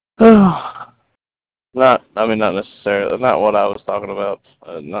 Not necessarily. Not what I was talking about.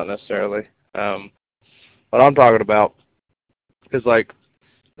 Not necessarily. What I'm talking about is like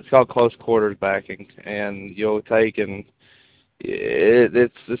it's called close quarters backing, and you'll take and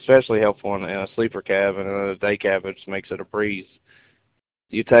it's especially helpful in a sleeper cab, and in a day cab it just makes it a breeze.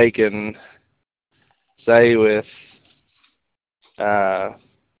 You take and say with dock,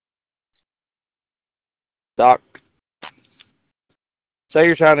 say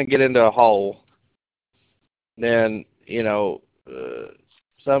you're trying to get into a hole, then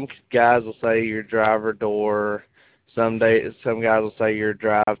some guys will say your driver door. Some guys will say your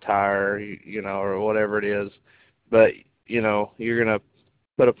drive tire, or whatever it is. But you're gonna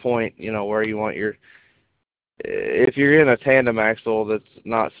put a point, where you want your. If you're in a tandem axle that's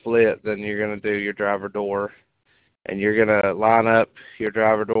not split, then you're gonna do your driver door, and you're gonna line up your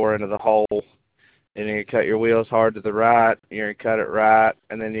driver door into the hole, and you're gonna cut your wheels hard to the right. You're gonna cut it right,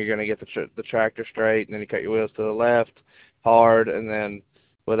 and then you're gonna get the tractor straight, and then you cut your wheels to the left hard, and then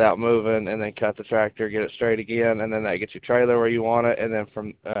without moving, and then cut the tractor, get it straight again, and then that gets your trailer where you want it, and then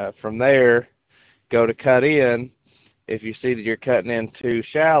from there, go to cut in. If you see that you're cutting in too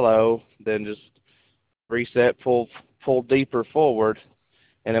shallow, then just reset, pull deeper forward,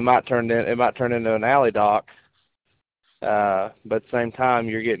 and it might turn into an alley dock. But at the same time,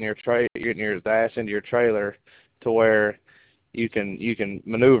 you're getting the ass into your trailer to where you can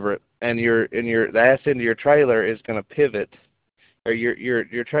maneuver it, and the ass into your trailer is going to pivot, or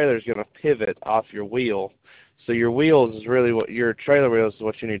your trailer is going to pivot off your wheel. So your wheels is really your trailer wheels is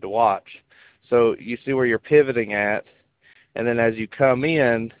what you need to watch. So you see where you're pivoting at, and then as you come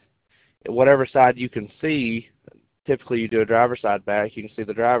in, whatever side you can see, typically you do a driver's side back, you can see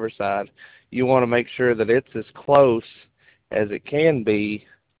the driver's side. You want to make sure that it's as close as it can be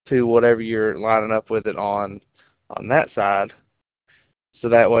to whatever you're lining up with it on that side. So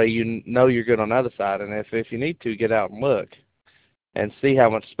that way you know you're good on the other side. And if you need to, get out and look and see how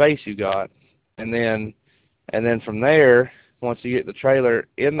much space you got. And then from there, once you get the trailer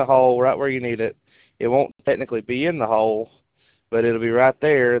in the hole right where you need it, it won't technically be in the hole, but it'll be right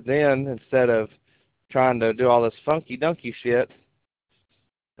there. Then instead of trying to do all this funky dunky shit,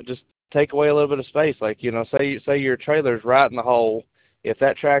 just take away a little bit of space. Like, you know, say your trailer's right in the hole. If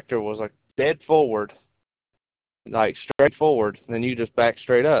that tractor was like dead forward, like straight forward, then you just back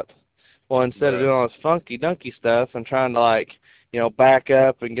straight up. Well, instead of Right. doing all this funky dunky stuff and trying to, like, you know, back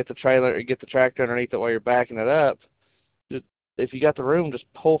up and get the tractor underneath it while you're backing it up, just, if you got the room, just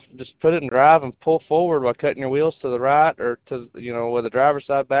put it in drive and pull forward by cutting your wheels to the right or to, you know, with the driver's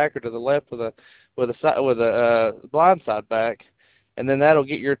side back, or to the left with a blind side back, and then that'll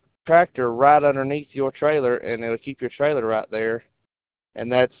get your tractor right underneath your trailer, and it'll keep your trailer right there,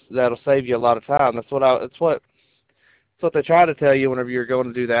 and that'll save you a lot of time. That's what they try to tell you whenever you're going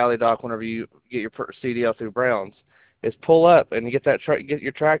to do the alley dock. Whenever you get your CDL through Browns, is pull up and get get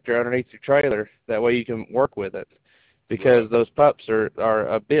your tractor underneath your trailer. That way you can work with it, because Right. those pups are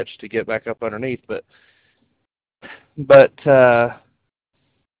a bitch to get back up underneath. But but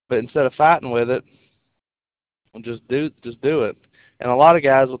instead of fighting with it, just do it. And a lot of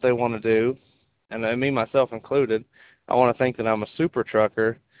guys, what they want to do, and me myself included, I want to think that I'm a super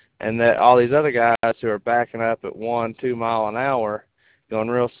trucker, and that all these other guys who are backing up at 1-2 mile an hour, going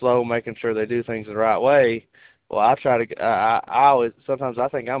real slow, making sure they do things the right way. Well, I always, sometimes I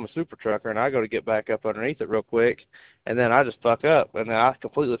think I'm a super trucker, and I go to get back up underneath it real quick, and then I just fuck up, and then I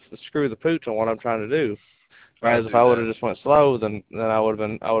completely screw the pooch on what I'm trying to do. I Whereas if do I would that. have just went slow, then I would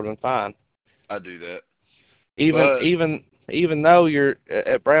have been fine. I do that. Even But even even though you're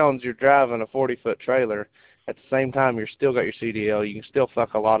at Browns, you're driving a 40-foot trailer. At the same time, you're still got your CDL. You can still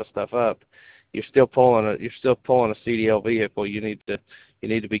fuck a lot of stuff up. You're still pulling a CDL vehicle. You need to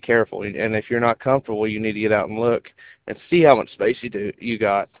be careful. And if you're not comfortable, you need to get out and look and see how much space you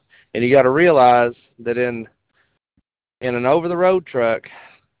got. And you got to realize that in an over-the-road truck,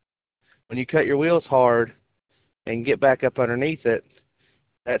 when you cut your wheels hard and get back up underneath it,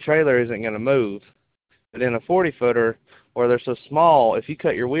 that trailer isn't going to move. But in a 40-footer, where they're so small, if you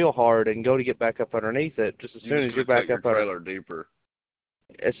cut your wheel hard and go to get back up underneath it, just as you're soon just as you're gonna cut back your up under, trailer deeper.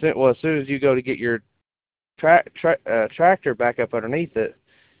 as soon as you go to get your tractor back up underneath it,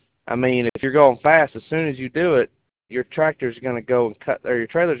 I mean, if you're going fast, as soon as you do it, your tractor's going to go and cut, or your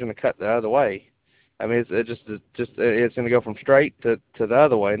trailer's going to cut the other way. I mean, it's going to go from straight to the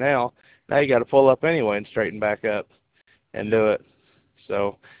other way. Now you got to pull up anyway and straighten back up and Yeah. do it.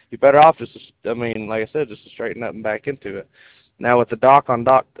 So you're better off I mean, like I said, just to straighten up and back into it. Now with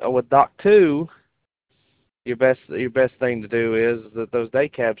the with dock 2, your best thing to do is that those day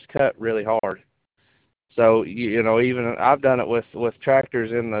cabs cut really hard. So you know, even I've done it with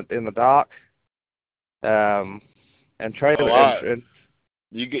tractors in the dock, um, and Oh, trailer and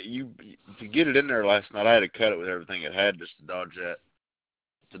you to get it in there last night. I had to cut it with everything it had just to dodge that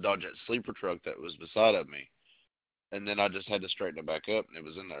sleeper truck that was beside of me, and then I just had to straighten it back up, and it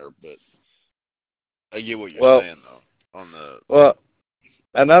was in there. But I get what you're well saying though. On the well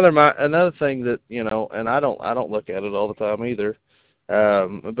another thing that, you know, and I don't look at it all the time either.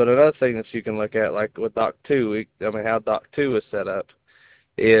 But another thing that you can look at, like with dock 2, I mean, how dock 2 is set up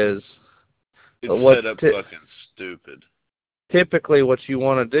is it's what's set up fucking stupid. typically what you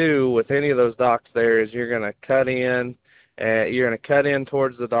want to do with any of those docks there is you're going to cut in, you're going to cut in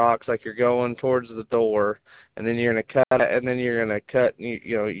towards the docks like you're going towards the door, and then you're going to cut,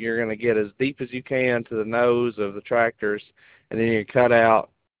 you're going to get as deep as you can to the nose of the tractors, and then you cut out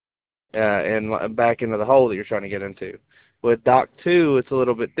and back into the hole that you're trying to get into. With dock 2, it's a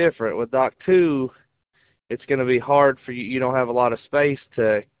little bit different. With dock 2, it's going to be hard for you. You don't have a lot of space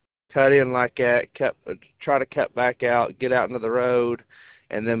to cut in like that, try to cut back out, get out into the road,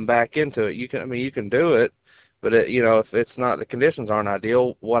 and then back into it. You can do it, but if it's not, the conditions aren't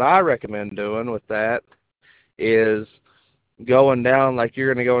ideal. What I recommend doing with that is going down like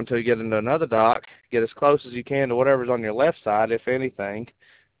you're going to go until you get into another dock, get as close as you can to whatever's on your left side, if anything,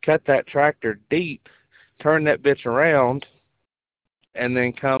 cut that tractor deep, turn that bitch around, and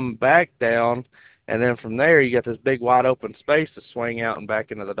then come back down, and then from there you got this big wide open space to swing out and back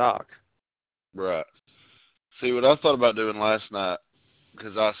into the dock. Right. See what I thought about doing last night,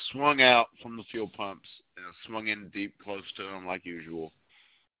 because I swung out from the fuel pumps and I swung in deep close to them like usual.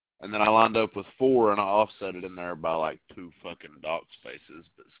 And then I lined up with 4 and I offset it in there by like 2 fucking dock spaces,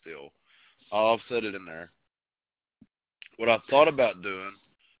 but still. I offset it in there. What I thought about doing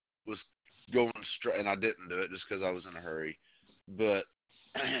was going straight, and I didn't do it just because I was in a hurry. But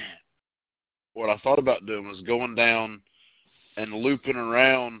what I thought about doing was going down and looping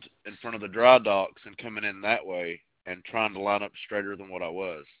around in front of the dry docks and coming in that way and trying to line up straighter than what I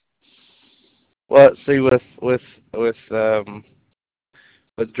was. Well, see, with with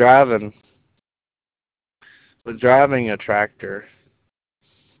driving with driving a tractor,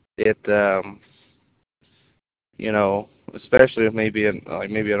 it you know, especially with me being like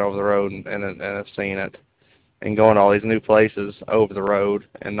me being over the road and have seen it and going to all these new places over the road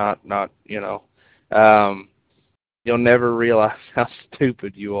and not you know, um, you'll never realize how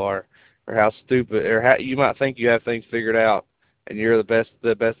stupid you are, or how stupid, or how you might think you have things figured out, and you're the best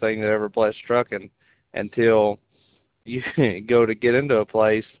thing that ever blessed trucking, until you go to get into a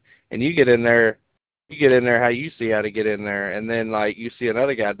place and you get in there how you see how to get in there, and then like you see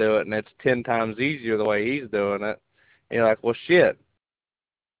another guy do it, and it's 10 times easier the way he's doing it. And you're like, well, shit,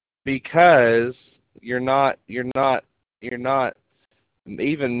 because you're not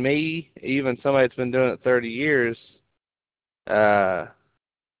even me, even somebody that's been doing it 30 years. Uh,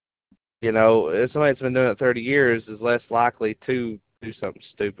 You know, if somebody that's been doing it 30 years is less likely to do something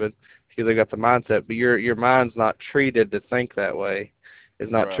stupid because they got the mindset. But your mind's not treated to think that way.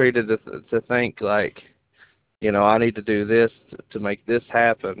 It's not Right. treated to think like, you know, I need to do this to make this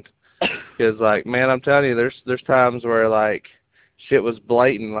happen. Because like, man, I'm telling you, there's times where like shit was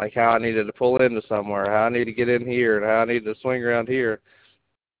blatant, like how I needed to pull into somewhere, how I need to get in here, and how I need to swing around here.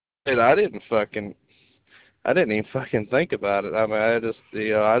 And I didn't even fucking think about it. I mean,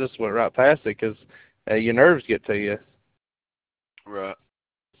 I just went right past it because your nerves get to you, Right.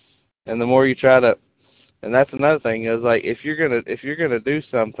 and the more you try to, and that's another thing is like if you're gonna do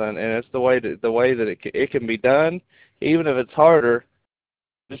something, and it's the way that it can be done, even if it's harder,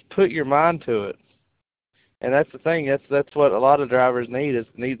 just put your mind to it. And that's the thing. That's what a lot of drivers they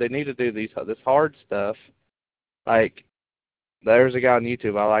need to do this hard stuff. Like there's a guy on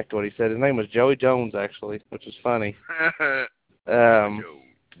YouTube. I liked what he said. His name was Joey Jones actually, which is funny. Joey Um, Joe.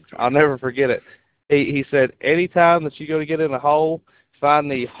 Joey I'll never Jones. forget it. He said, anytime that you go to get in a hole, find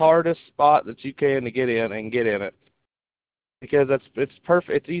the hardest spot that you can to get in and get in it, because it's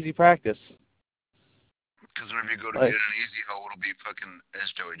perfect. It's easy practice. Because whenever you go to get Like, an easy hole, it'll be fucking, as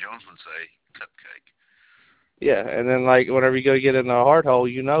Joey Jones would say, cupcake. yeah, and then like whenever you go get in a hard hole,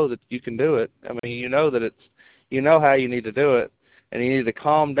 you know that you can do it. I mean, you know that you know how you need to do it, and you need to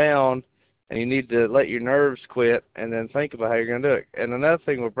calm down, and you need to let your nerves quit, and then think about how you're gonna do it. And another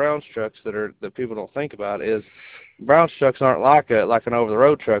thing with Brown's trucks that people don't think about is Brown's trucks aren't like an over the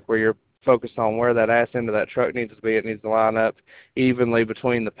road truck where you're focused on where that ass end of that truck needs to be. It needs to line up evenly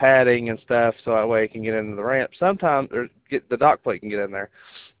between the padding and stuff, so that way it can get into the ramp. Sometimes, or get the dock plate can get in there.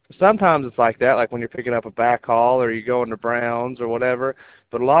 Sometimes it's like that, like when you're picking up a back haul or you're going to Browns or whatever.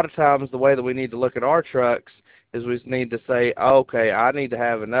 But a lot of times the way that we need to look at our trucks is we need to say, okay, I need to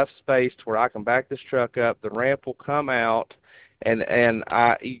have enough space to where I can back this truck up. The ramp will come out, and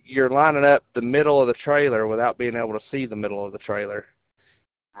you're lining up the middle of the trailer without being able to see the middle of the trailer.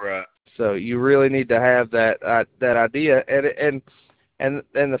 Right. So you really need to have that idea. And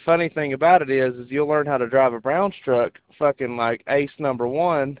the funny thing about it is you'll learn how to drive a Browns truck, fucking like ace number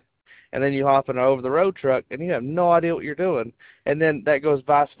one, and then you hop in an over the road truck and you have no idea what you're doing. And then that goes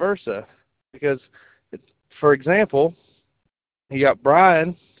vice versa, because, for example, you got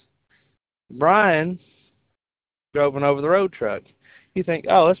Brian. Brian drove an over the road truck. You think,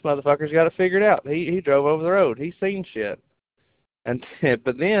 oh, this motherfucker's got it figured out. He drove over the road. He's seen shit. And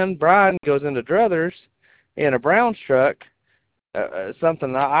but then Brian goes into Druthers in a Browns truck,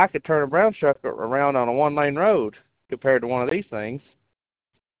 something that I could turn a Brown truck around on a one-lane road compared to one of these things.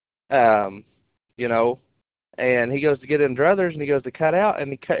 Um, you know, and he goes to get in Druthers and he goes to cut out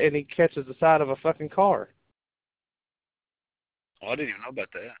and he catches the side of a fucking car. Oh, I didn't even know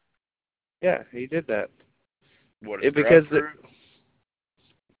about that. Yeah, he did that. What is It drive because through?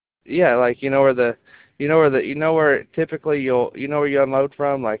 yeah, like you know where typically you know where you unload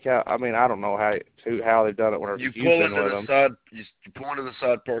from. Like how I mean I don't know how they've done it whenever You you've pull been into with the them. side. You pull into the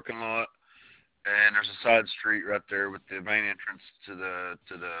side parking lot, and there's a side street right there with the main entrance to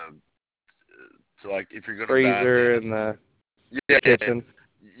like if you're gonna dine Freezer in. and the Yeah, kitchen.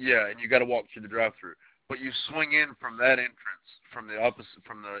 yeah, and you got to walk through the drive-through. But you swing in from that entrance, from the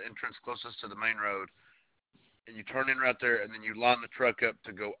entrance closest to the main road, and you turn in right there, and then you line the truck up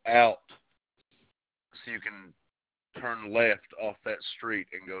to go out, so you can turn left off that street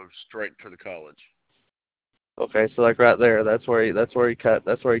and go straight to the college. Okay, so like right there, that's where he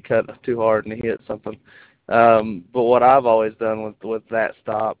cut too hard and he hit something. But what I've always done with that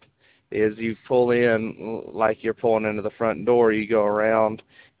stop is you pull in like you're pulling into the front door, you go around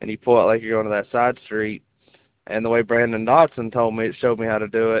and you pull out like you're going to that side street. And the way Brandon Dodson showed me how to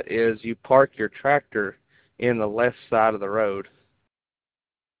do it is you park your tractor in the left side of the road.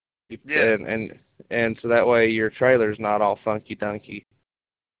 You, Yeah, and so that way your trailer's not all funky dunky.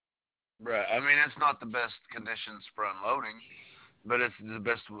 right. I mean, it's not the best conditions for unloading, but it's the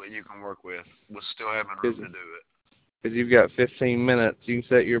best way you can work with still having room to do it. Because you've got 15 minutes. You can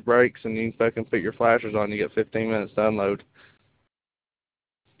set your brakes and you can fucking put your flashers on. You got 15 minutes to unload.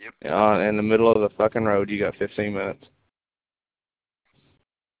 Yep. In the middle of the fucking road, you got 15 minutes.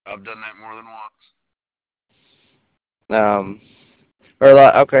 I've done that more than once. Or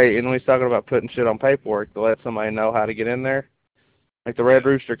like, okay, and we was talking about putting shit on paperwork to let somebody know how to get in there. Like the Red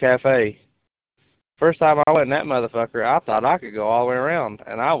Rooster Cafe. First time I went in that motherfucker, I thought I could go all the way around,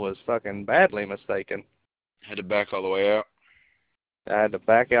 and I was fucking badly mistaken. Had to back all the way out. I had to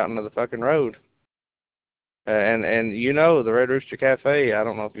back out into the fucking road. And you know the Red Rooster Cafe, I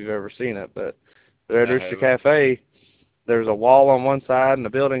don't know if you've ever seen it, but the Red I Rooster haven't. Cafe, there's a wall on one side and the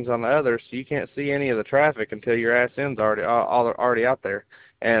building's on the other, so you can't see any of the traffic until your ass end's already out there.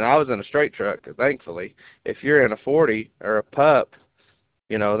 And I was in a straight truck, thankfully. If you're in a 40 or a pup,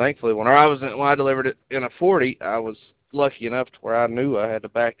 you know, thankfully when I delivered it in a 40, I was lucky enough to where I knew I had to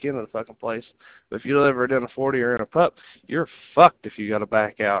back into the fucking place. But if you deliver it in a 40 or in a pup, you're fucked if you got to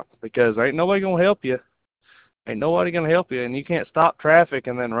back out because ain't nobody gonna help you. Ain't nobody going to help you, and you can't stop traffic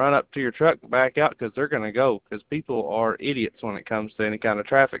and then run up to your truck and back out because they're going to go because people are idiots when it comes to any kind of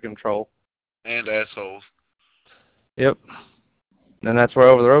traffic control. And assholes. Yep. And that's where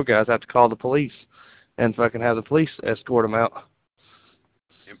over-the-road guys have to call the police and fucking have the police escort them out.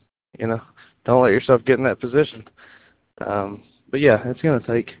 Yep. You know, don't let yourself get in that position. But yeah, it's going to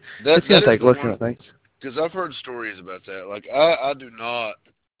take looking at things. Because I've heard stories about that. Like, I do not.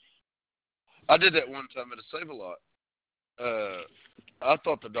 I did that one time at a Save-A-Lot. I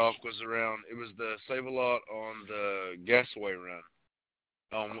thought the dock was around. It was the Save-A-Lot on the Gasaway run.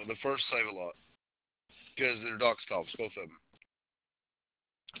 The first Save-A-Lot. Because they're dock stops, both of them.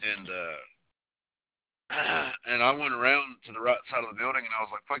 And, and I went around to the right side of the building, and I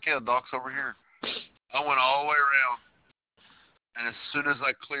was like, fuck yeah, the dock's over here. I went all the way around. And as soon as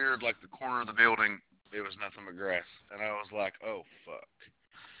I cleared, like, the corner of the building, it was nothing but grass. And I was like, oh, fuck.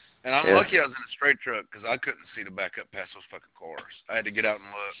 And I'm lucky I was in a straight truck because I couldn't see to back up past those fucking cars. I had to get out and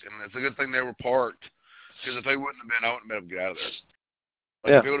look. And it's a good thing they were parked because if they wouldn't have been, I wouldn't have been able to get out of there.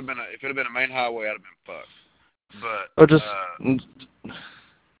 Like, if it would have been a main highway, I'd have been fucked. But,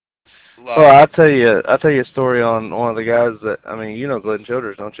 I'll tell you a story on one of the guys that, I mean, you know Glenn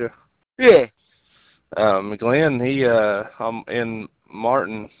Childers, don't you? Yeah. Glenn, he, in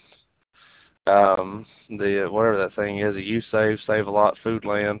Martin, the whatever that thing is, the Save a Lot,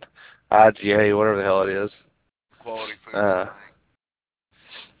 Foodland, IGA, whatever the hell it is. Quality food.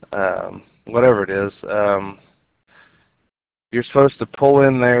 Whatever it is. You're supposed to pull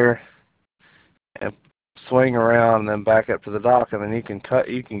in there and swing around and then back up to the dock, and then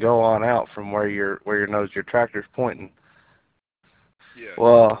you can go on out from where your tractor's pointing. Yeah.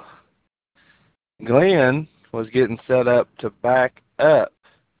 Well, Glenn was getting set up to back up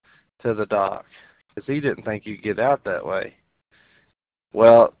to the dock because he didn't think you'd get out that way.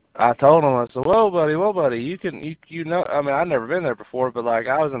 Well, I told him, I said, whoa, buddy, you know, I mean, I'd never been there before, but, like,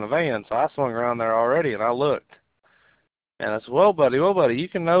 I was in a van, so I swung around there already, and I looked. And I said, whoa, buddy, you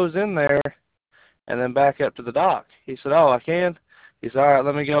can nose in there and then back up to the dock. He said, oh, I can? He said, all right,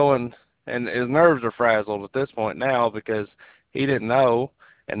 let me go, and his nerves are frazzled at this point now because he didn't know,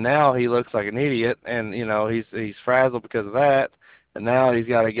 and now he looks like an idiot, and, you know, he's frazzled because of that, and now he's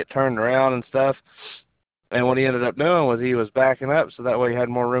got to get turned around and stuff. And what he ended up doing was he was backing up so that way he had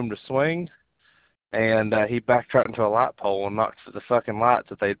more room to swing, and he backtracked into a light pole and knocked the fucking lights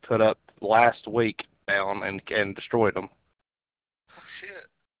that they'd put up last week down and destroyed them. Oh, shit.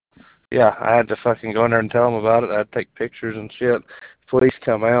 Yeah, I had to fucking go in there and tell him about it. I had to take pictures and shit. Police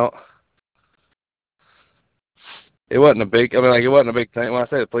come out. It wasn't a big thing. When I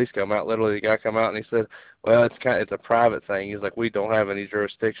say the police come out, literally the guy come out and he said, well, it's a private thing. He's like, we don't have any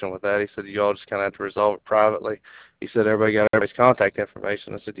jurisdiction with that. He said, you all just kind of have to resolve it privately. He said, everybody got everybody's contact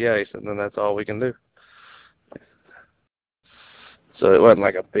information. I said, yeah. He said, then that's all we can do. So it wasn't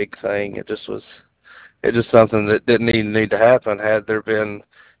like a big thing. It just something that didn't need to happen.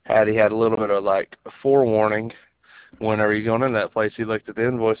 Had he had a little bit of like a forewarning, whenever you going in that place, he looked at the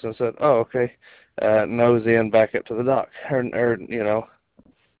invoice and said, oh, okay, nose in, back up to the dock, or you know.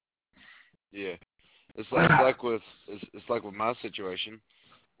 Yeah. It's like with my situation.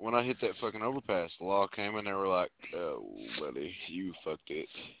 When I hit that fucking overpass, the law came and they were like, oh, buddy, you fucked it.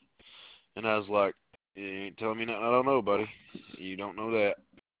 And I was like, you ain't telling me nothing I don't know, buddy. You don't know that.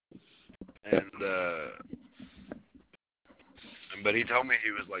 But he told me,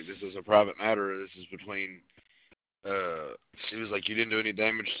 he was like, this is a private matter. This is between, he was like, you didn't do any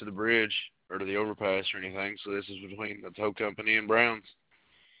damage to the bridge or to the overpass or anything, so this is between the tow company and Browns.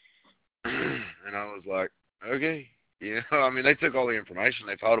 And I was like, okay. You know, I mean, they took all the information.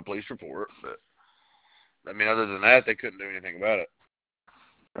 They filed a police report, but I mean, other than that, they couldn't do anything about it.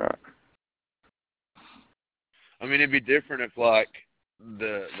 Right. I mean, it'd be different if like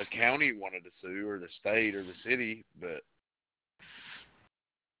the county wanted to sue or the state or the city, but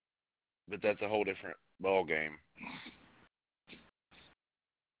that's a whole different ball game.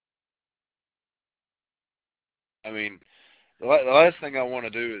 I mean, the last thing I want to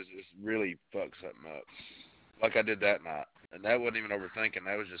do is really fuck something up, like I did that night, and that wasn't even overthinking.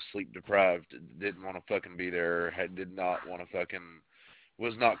 That was just sleep deprived. Didn't want to fucking be there. Did not want to fucking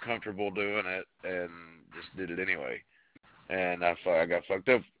was not comfortable doing it, and just did it anyway. And I got fucked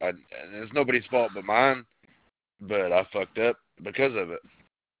up. And it's nobody's fault but mine, but I fucked up because of it.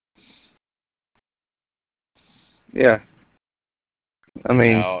 Yeah. I And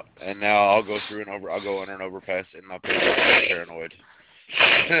mean, now I'll go through and over. I'll go under an overpass in my pickup because I'm paranoid.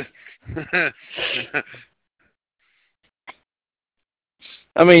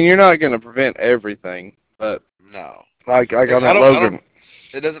 you're not going to prevent everything, but No, like on I that don't. I don't. Logan.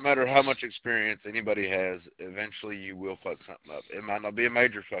 It doesn't matter how much experience anybody has. Eventually, you will fuck something up. It might not be a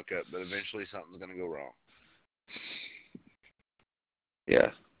major fuck up, but eventually something's gonna go wrong.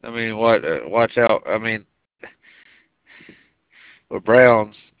 Yeah. Watch out. With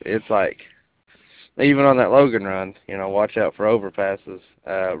Browns, it's like even on that Logan run, watch out for overpasses.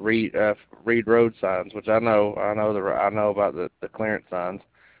 Read road signs, which I know about the clearance signs,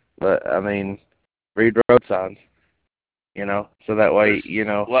 but read road signs. So that way,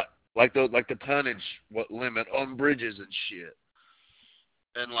 There's like the tonnage what limit on bridges and shit,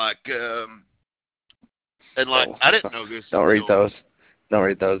 and don't I didn't know this don't read until those. Don't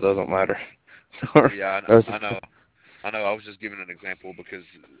read those. Those don't matter. yeah those. I know I know I was just giving an example because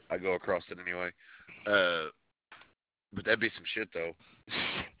I go across it anyway. Uh, but that'd be some shit though.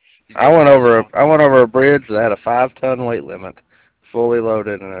 You I go went across it over a on. I went over a bridge that had a 5-ton weight limit, fully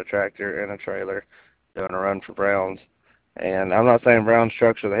loaded in a tractor and a trailer, doing a run for Browns. And I'm not saying Brown's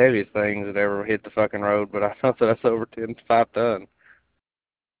trucks are the heaviest things that ever hit the fucking road, but I know that that's over 5 ton.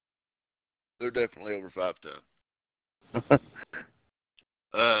 They're definitely over 5 ton.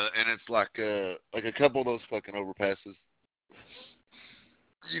 And it's like a couple of those fucking overpasses.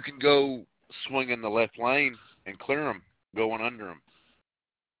 You can go swing in the left lane and clear them going under them.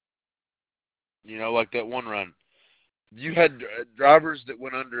 You know, like that one run. You had drivers that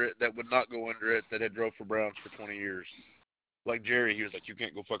went under it that would not go under it that had drove for Browns for 20 years. Like Jerry, he was like, "You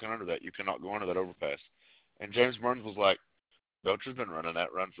can't go fucking under that. You cannot go under that overpass." And James Burns was like, "Belcher's been running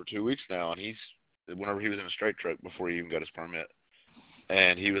that run for 2 weeks now, and whenever he was in a straight truck before he even got his permit."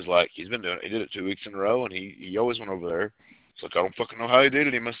 And he was like, he's been doing it. He did it 2 weeks in a row, and he always went over there. It's like, I don't fucking know how he did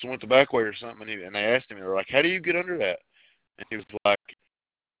it. He must have went the back way or something. And they asked him, they were like, how do you get under that? And he was like,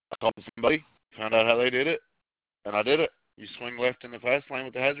 I called somebody, found out how they did it, and I did it. You swing left in the fast lane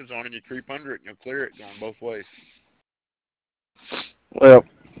with the hazards on, and you creep under it, and you'll clear it going both ways. Well,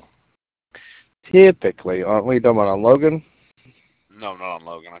 typically, aren't we talking about on Logan? No, not on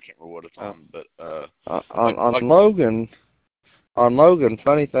Logan. I can't remember what it's Uh, on, but on like on like Logan, on Logan.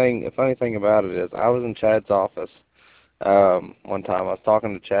 Funny thing about it is, I was in Chad's office. One time I was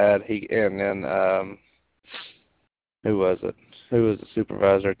talking to Chad. And then who was it? Who was the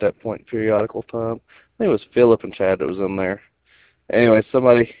supervisor at that point? Periodical time. I think it was Philip and Chad that was in there. Anyway,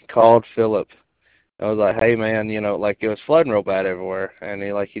 somebody called Philip. I was like, "Hey man, like it was flooding real bad everywhere, and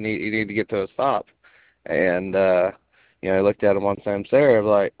you need to get to a stop." And he looked at him on Sam Sarah,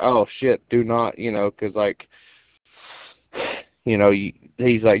 like, "Oh shit, do not, because like,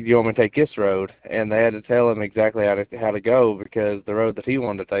 he's like, do you want me to take this road?" And they had to tell him exactly how to go because the road that he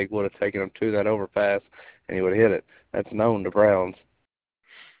wanted to take would have taken him to that overpass, and he would have hit it. That's known to Browns.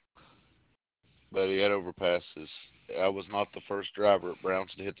 but he had overpasses. I was not the first driver at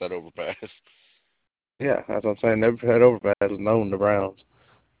Browns to hit that overpass. Yeah, that's what I'm saying. That overpass is known to Browns.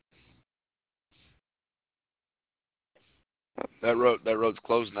 That road's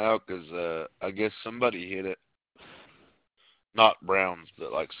closed now because I guess somebody hit it. Not Browns,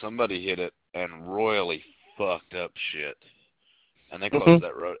 but like somebody hit it and royally fucked up shit. And they Hmm. closed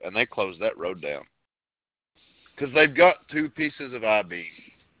that road. And they closed that road down because they've got two pieces of I-beam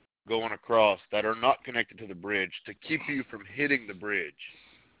going across that are not connected to the bridge to keep you from hitting the bridge.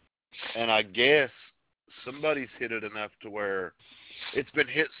 And I guess somebody's hit it enough to where it's been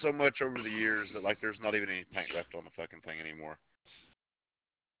hit so much over the years that like there's not even any paint left on the fucking thing anymore.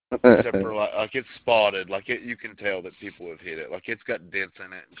 Except for like it's spotted, like you can tell that people have hit it, like it's got dents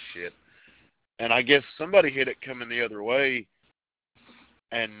in it and shit. And I guess somebody hit it coming the other way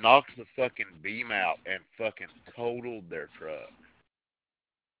and knocked the fucking beam out and fucking totaled their truck.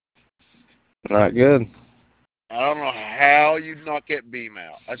 Not good. I don't know how you'd knock that beam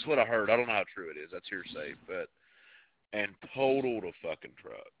out. That's what I heard. I don't know how true it is. That's hearsay, but and totaled a fucking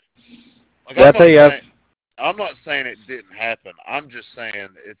truck. Like Did I tell you I'm not saying it didn't happen. I'm just saying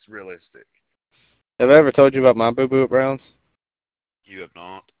it's realistic. have I ever told you about my boo-boo at Brown's? You have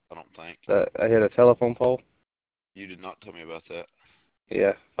not, I don't think. I hit a telephone pole. You did not tell me about that.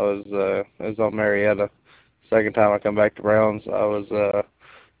 Yeah, it was on Marietta. Second time I come back to Brown's, I was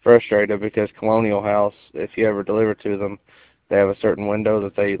frustrated because Colonial House, if you ever deliver to them, they have a certain window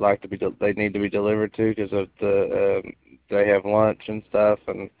that they need to be delivered to because of they have lunch and stuff,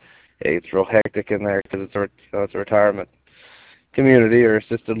 and it's real hectic in there because it's a retirement community or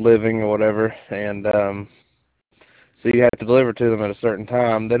assisted living or whatever, and so you have to deliver to them at a certain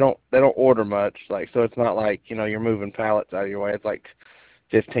time. They don't order much, like, so it's not like you're moving pallets out of your way. It's like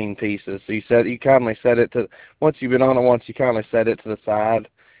 15 pieces. So you kindly set it to, once you've been on it once, you kindly set it to the side,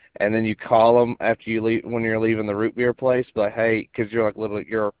 and then you call them after you leave, when you're leaving the root beer place, be like, hey, because you're like literally,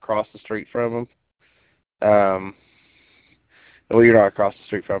 you're across the street from them. Well, you're not across the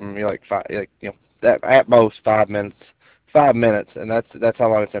street from them. You're like that at most 5 minutes. 5 minutes, and that's how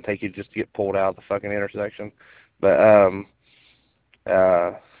long it's gonna take you just to get pulled out of the fucking intersection. But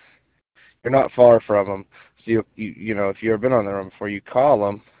uh, you're not far from them. So if you've ever been on the room before, you call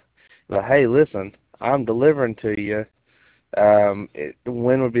them. Like, hey, listen, I'm delivering to you.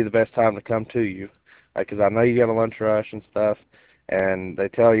 When would be the best time to come to you? Because I know you got a lunch rush and stuff, and they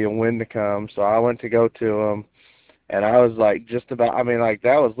tell you when to come. So I went to go to them, and I was like just about. I mean, like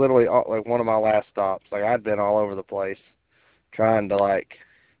that was literally like one of my last stops. Like I'd been all over the place trying to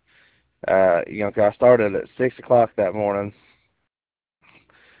cause I started at 6 o'clock that morning.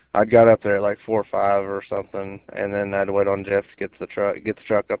 I got up there at like 4 or 5 or something, and then I had to wait on Jeff to get the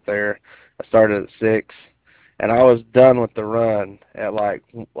truck up there. I started at 6, and I was done with the run at like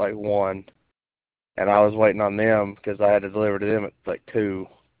 1, and I was waiting on them because I had to deliver to them at like 2.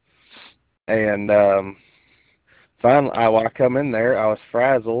 And finally, when I come in there, I was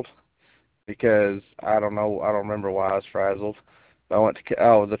frazzled because I don't know, I don't remember why I was frazzled. I went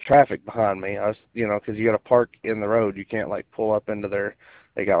to the traffic behind me. I was because you got to park in the road. You can't like pull up into their.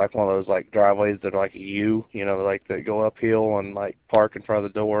 They got like one of those like driveways that are like a U, like that go uphill and like park in front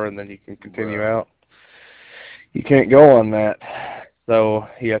of the door, and then you can continue Right. out. You can't go on that, so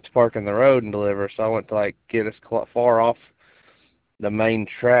you have to park in the road and deliver. So I went to like get as far off the main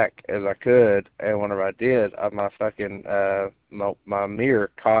track as I could, and whenever I did, my fucking my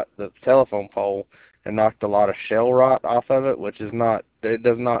mirror caught the telephone pole and knocked a lot of shell rot off of it, which is not, it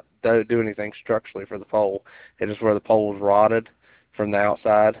does not do anything structurally for the pole. It's just where the pole was rotted from the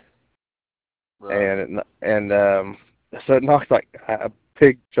outside, Right. and so it knocked like a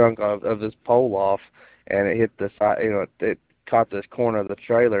big chunk of this pole off, and it hit the side. It caught this corner of the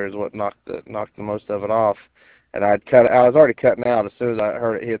trailer is what knocked the most of it off. And I was already cutting out as soon as I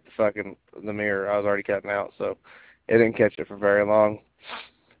heard it hit the mirror. I was already cutting out, so it didn't catch it for very long.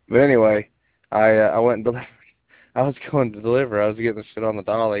 But anyway, I went and delivered. I was going to deliver. I was getting the shit on the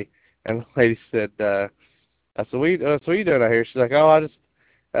dolly, and the lady said, "I said, what are you doing out here?" She's like, "Oh,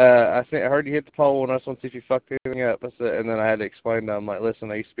 I heard you hit the pole, and I just want to see if you fucked anything up." I said, and then I had to explain to them, like,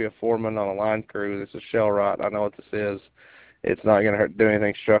 "Listen, I used to be a foreman on a line crew. This is shell rot. I know what this is. It's not going to do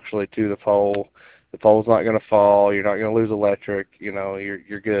anything structurally to the pole. The pole's not going to fall. You're not going to lose electric.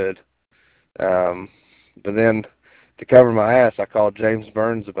 You're good." But then, to cover my ass, I called James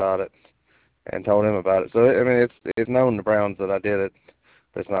Burns about it and told him about it. So I mean, it's known to Browns that I did it,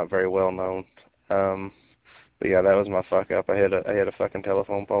 but it's not very well known. But yeah, that was my fuck up. I hit a fucking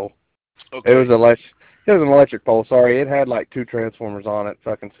telephone pole. It was Okay. electric. It was an electric pole. Sorry, it had like 2 transformers on it,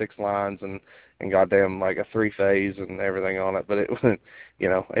 fucking 6 lines, and goddamn like a 3-phase and everything on it. But it was,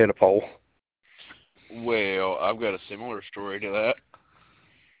 it had a pole. Well, I've got a similar story to that.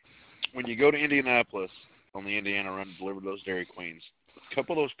 When you go to Indianapolis on the Indiana run to deliver those Dairy Queens, a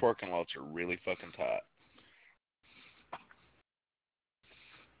couple of those parking lots are really fucking tight.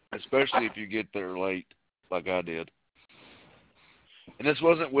 Especially if you get there late, like I did. And this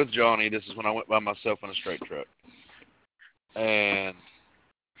wasn't with Johnny. This is when I went by myself in a straight truck. And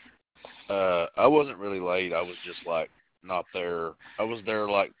I wasn't really late. I was just like not there. I was there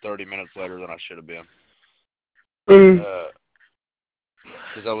like 30 minutes later than I should have been. Mm.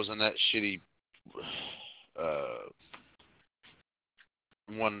 Because I was in that shitty uh,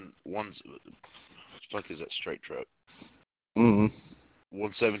 one. Fuck is that straight truck? Mm.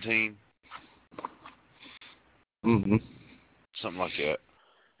 117, Mm. something like that.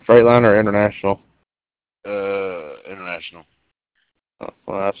 Freightliner or International? International. Oh,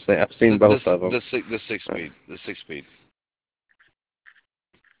 well, I've seen both of them. The six speed. The 6 speed.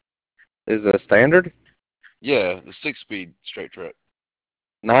 Is it a standard? Yeah, the 6-speed straight truck.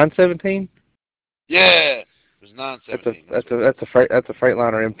 917? Yeah, it was That's a 917. That's that's what a it was. that's a freight that's a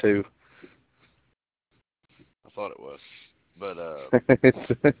Freightliner M2. I thought it was, but It's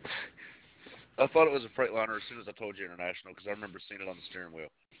I thought it was a Freightliner as soon as I told you International because I remember seeing it on the steering wheel.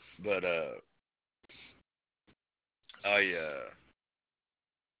 But I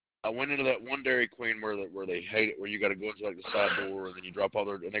I went into that one Dairy Queen where they hate it, where you got to go into like the side door and then you drop all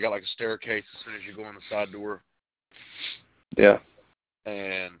their, and they got like a staircase as soon as you go in the side door. yeah.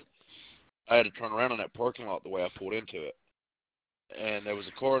 And I had to turn around in that parking lot the way I pulled into it. And there was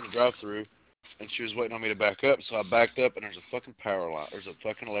a car in the drive-through, and she was waiting on me to back up. So I backed up, and there's a fucking power line. There's a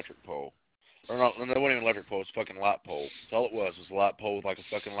fucking electric pole. Or not, no, it wasn't even an electric pole. It's a fucking light pole. That's all it was a light pole with like a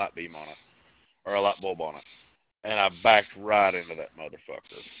fucking light beam on it, or a light bulb on it. And I backed right into that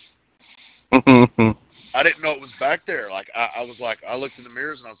motherfucker. I didn't know it was back there. Like I was like, I looked in the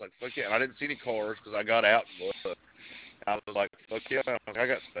mirrors and I was like, fuck yeah. And I didn't see any cars because I got out and looked. And I was like, fuck yeah, I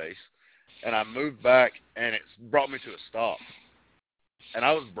got space. And I moved back and it brought me to a stop. And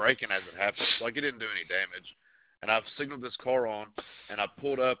I was braking as it happened, so like it didn't do any damage. And I've signaled this car on, and I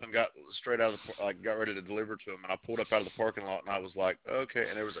pulled up and got straight out of the like got ready to deliver to him, and I pulled up out of the parking lot, and I was like, okay.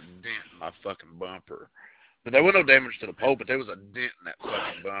 And there was a dent in my fucking bumper. But there was no damage to the pole, but there was a dent in that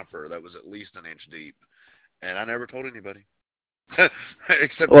fucking bumper that was at least an inch deep. And I never told anybody,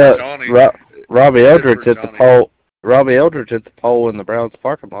 except for Well, Johnny. Robbie Except for Eldridge hit the Johnny. pole. Robbie Eldridge hit the pole in the Browns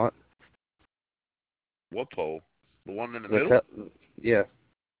parking lot. What pole? The one in the The middle? yeah,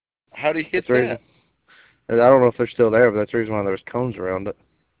 How'd he hit that's the reason. that? I don't know if they're still there, but that's the reason why there was cones around it.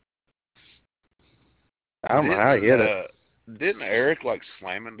 I don't know how he Didn't hit it. didn't Eric like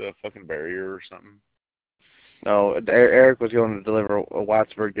slam into a fucking barrier or something? No, Eric was going to deliver a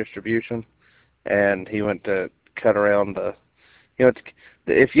Whitesburg distribution, and he went to cut around the. You know,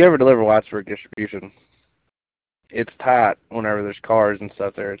 if you ever deliver Whitesburg distribution, it's tight whenever there's cars and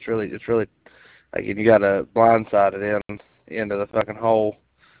stuff there. It's really like you got to blindside it into the fucking hole.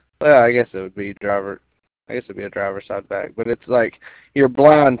 Well, I guess it would be driver. I guess it'd be a driver's side back, but it's like you're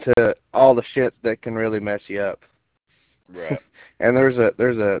blind to all the shit that can really mess you up. Right. And there's a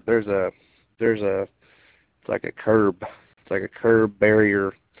it's like a curb. It's like a curb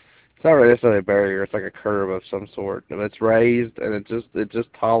barrier. It's not really necessarily a barrier. It's like a curb of some sort. And it's raised, and it's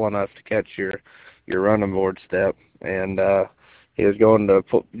just tall enough to catch your running board step. And he was going to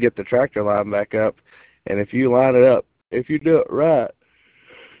get the tractor line back up. And if you line it up, if you do it right,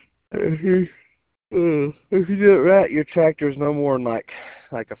 if you do it right, your tractor's no more than like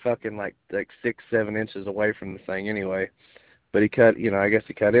a fucking like 6-7 inches away from the thing anyway. But he cut, I guess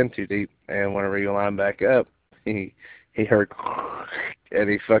he cut in too deep, and whenever you line back up, he heard, and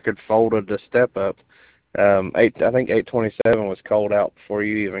he fucking folded the step up. I think 827 was cold out before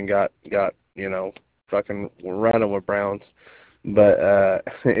you even got fucking running with Browns. But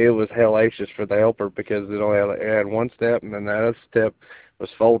it was hellacious for the helper because it had one step, and then the other step was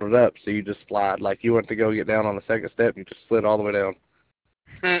folded up, so you just slide. Like you went to go get down on the second step, you just slid all the way down.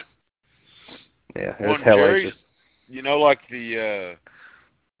 Yeah, it was One hellacious. Jerry's, like the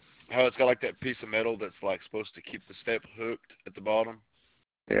how it's got like that piece of metal that's like supposed to keep the step hooked at the bottom.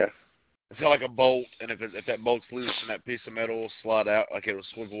 Yeah. It's got like a bolt, and if that bolt's loose, then that piece of metal will slide out, like it'll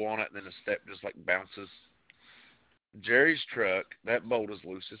swivel on it, and then the step just like bounces. Jerry's truck, that bolt is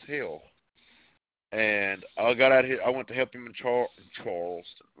loose as hell. And I got out here. I went to help him in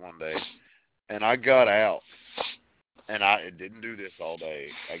Charleston one day, and I got out, and I didn't do this all day.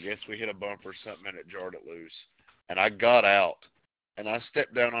 I guess we hit a bump or something, and it jarred it loose. And I got out, and I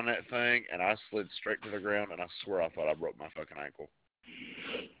stepped down on that thing, and I slid straight to the ground, and I swear I thought I broke my fucking ankle.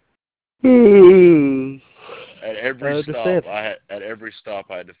 At I every understand.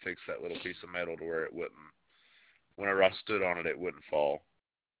 stop, I had to fix that little piece of metal to where it wouldn't. Whenever I stood on it, it wouldn't fall.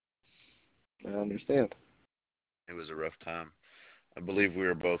 I understand. It was a rough time. I believe we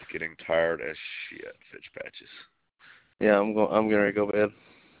were both getting tired as shit, Fitchpatches. Yeah, I'm getting ready to go to bed.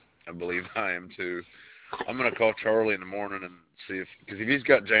 I believe I am too. I'm gonna call Charlie in the morning and see because if he's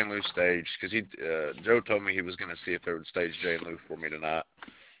got Jane Lou staged, because Joe told me he was gonna see if they would stage Jane Lou for me tonight,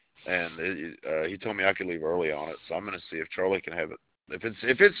 and he told me I could leave early on it, so I'm gonna see if Charlie can have it. If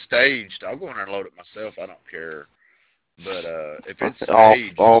it's staged, I'll go in there and load it myself. I don't care. But if it's All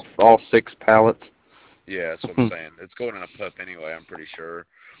staged, all all 6 pallets. yeah, that's what I'm saying. It's going in a pup anyway. I'm pretty sure.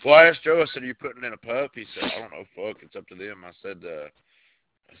 Well, I asked Joe. I said, "Are you putting it in a pup?" He said, "I don't know. Fuck, it's up to them." I said,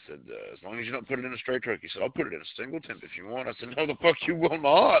 as long as you don't put it in a straight truck. He said, "I'll put it in a singleton if you want." I said, "No, the fuck you will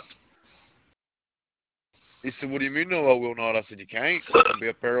not." He said, "What do you mean, no, I will not?" I said, "You can't. It's gonna be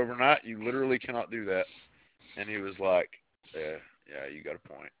up there overnight. You literally cannot do that." And he was like, "Yeah, yeah, you got a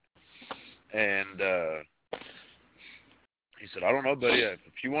point." And He said, I don't know, buddy.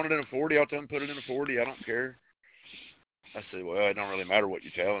 If you want it in a 40, I'll tell him put it in a 40. I don't care. I said, well, it don't really matter what you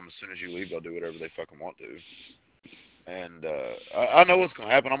tell them. As soon as you leave, they'll do whatever they fucking want to. And I know what's going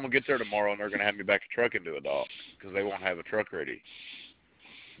to happen. I'm going to get there tomorrow, and they're going to have me back a truck into a dock because they won't have a truck ready.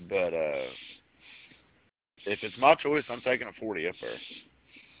 But if it's my choice, I'm taking a 40 up there.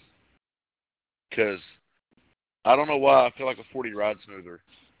 Because I don't know why I feel like a 40 rides smoother.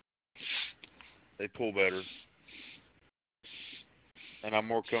 They pull better. And I'm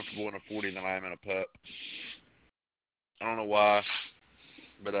more comfortable in a 40 than I am in a pup. I don't know why,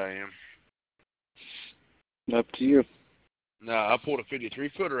 but I am. Up to you. Now I pulled a 53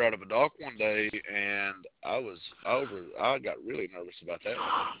 footer out of a dock one day, and I got really nervous about that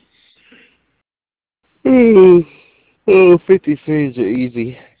Oh, 53s are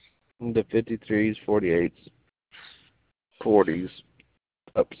easy. The 53s, 48s, 40s,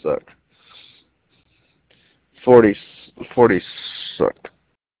 up suck. 40s, 40s suck.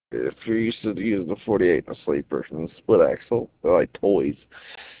 If you're used to using a 48 in a sleeper and a split axle, they're like toys.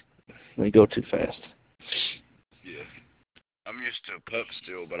 They go too fast. Yeah. I'm used to a pup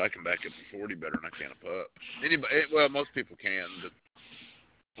still, but I can back up a 40 better than I can a pup. Anybody, well, most people can, but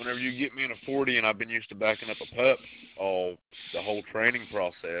whenever you get me in a 40 and I've been used to backing up a pup the whole training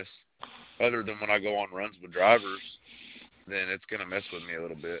process, other than when I go on runs with drivers, then it's going to mess with me a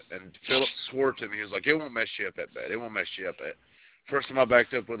little bit. And Philip swore to me, he was like, it won't mess you up that bad. It won't mess you up that. First time I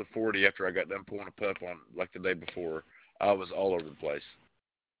backed up with a 40 after I got done pulling a pup on like the day before, I was all over the place.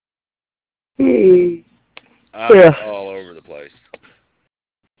 I mean, Yeah. all over the place.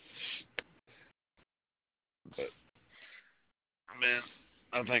 But, man,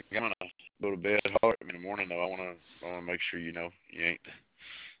 I think I'm going to go to bed. Holler at me in the morning, though. I want to make sure you ain't,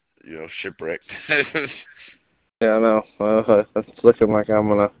 shipwrecked. Yeah, I know. It's looking like I'm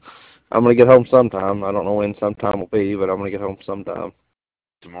gonna get home sometime. I don't know when sometime will be, but I'm gonna get home sometime.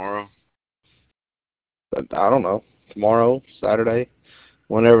 Tomorrow? But I don't know. Tomorrow, Saturday,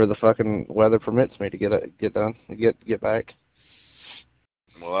 whenever the fucking weather permits me to get done, get back.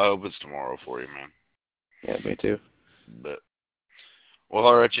 Well, I hope it's tomorrow for you, man. Yeah, me too. But we'll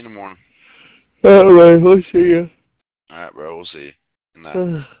holler at you in the morning. Alright, we'll see you. All right, bro. We'll see you. Good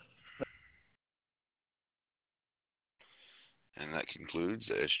night. And that concludes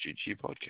the SGG podcast.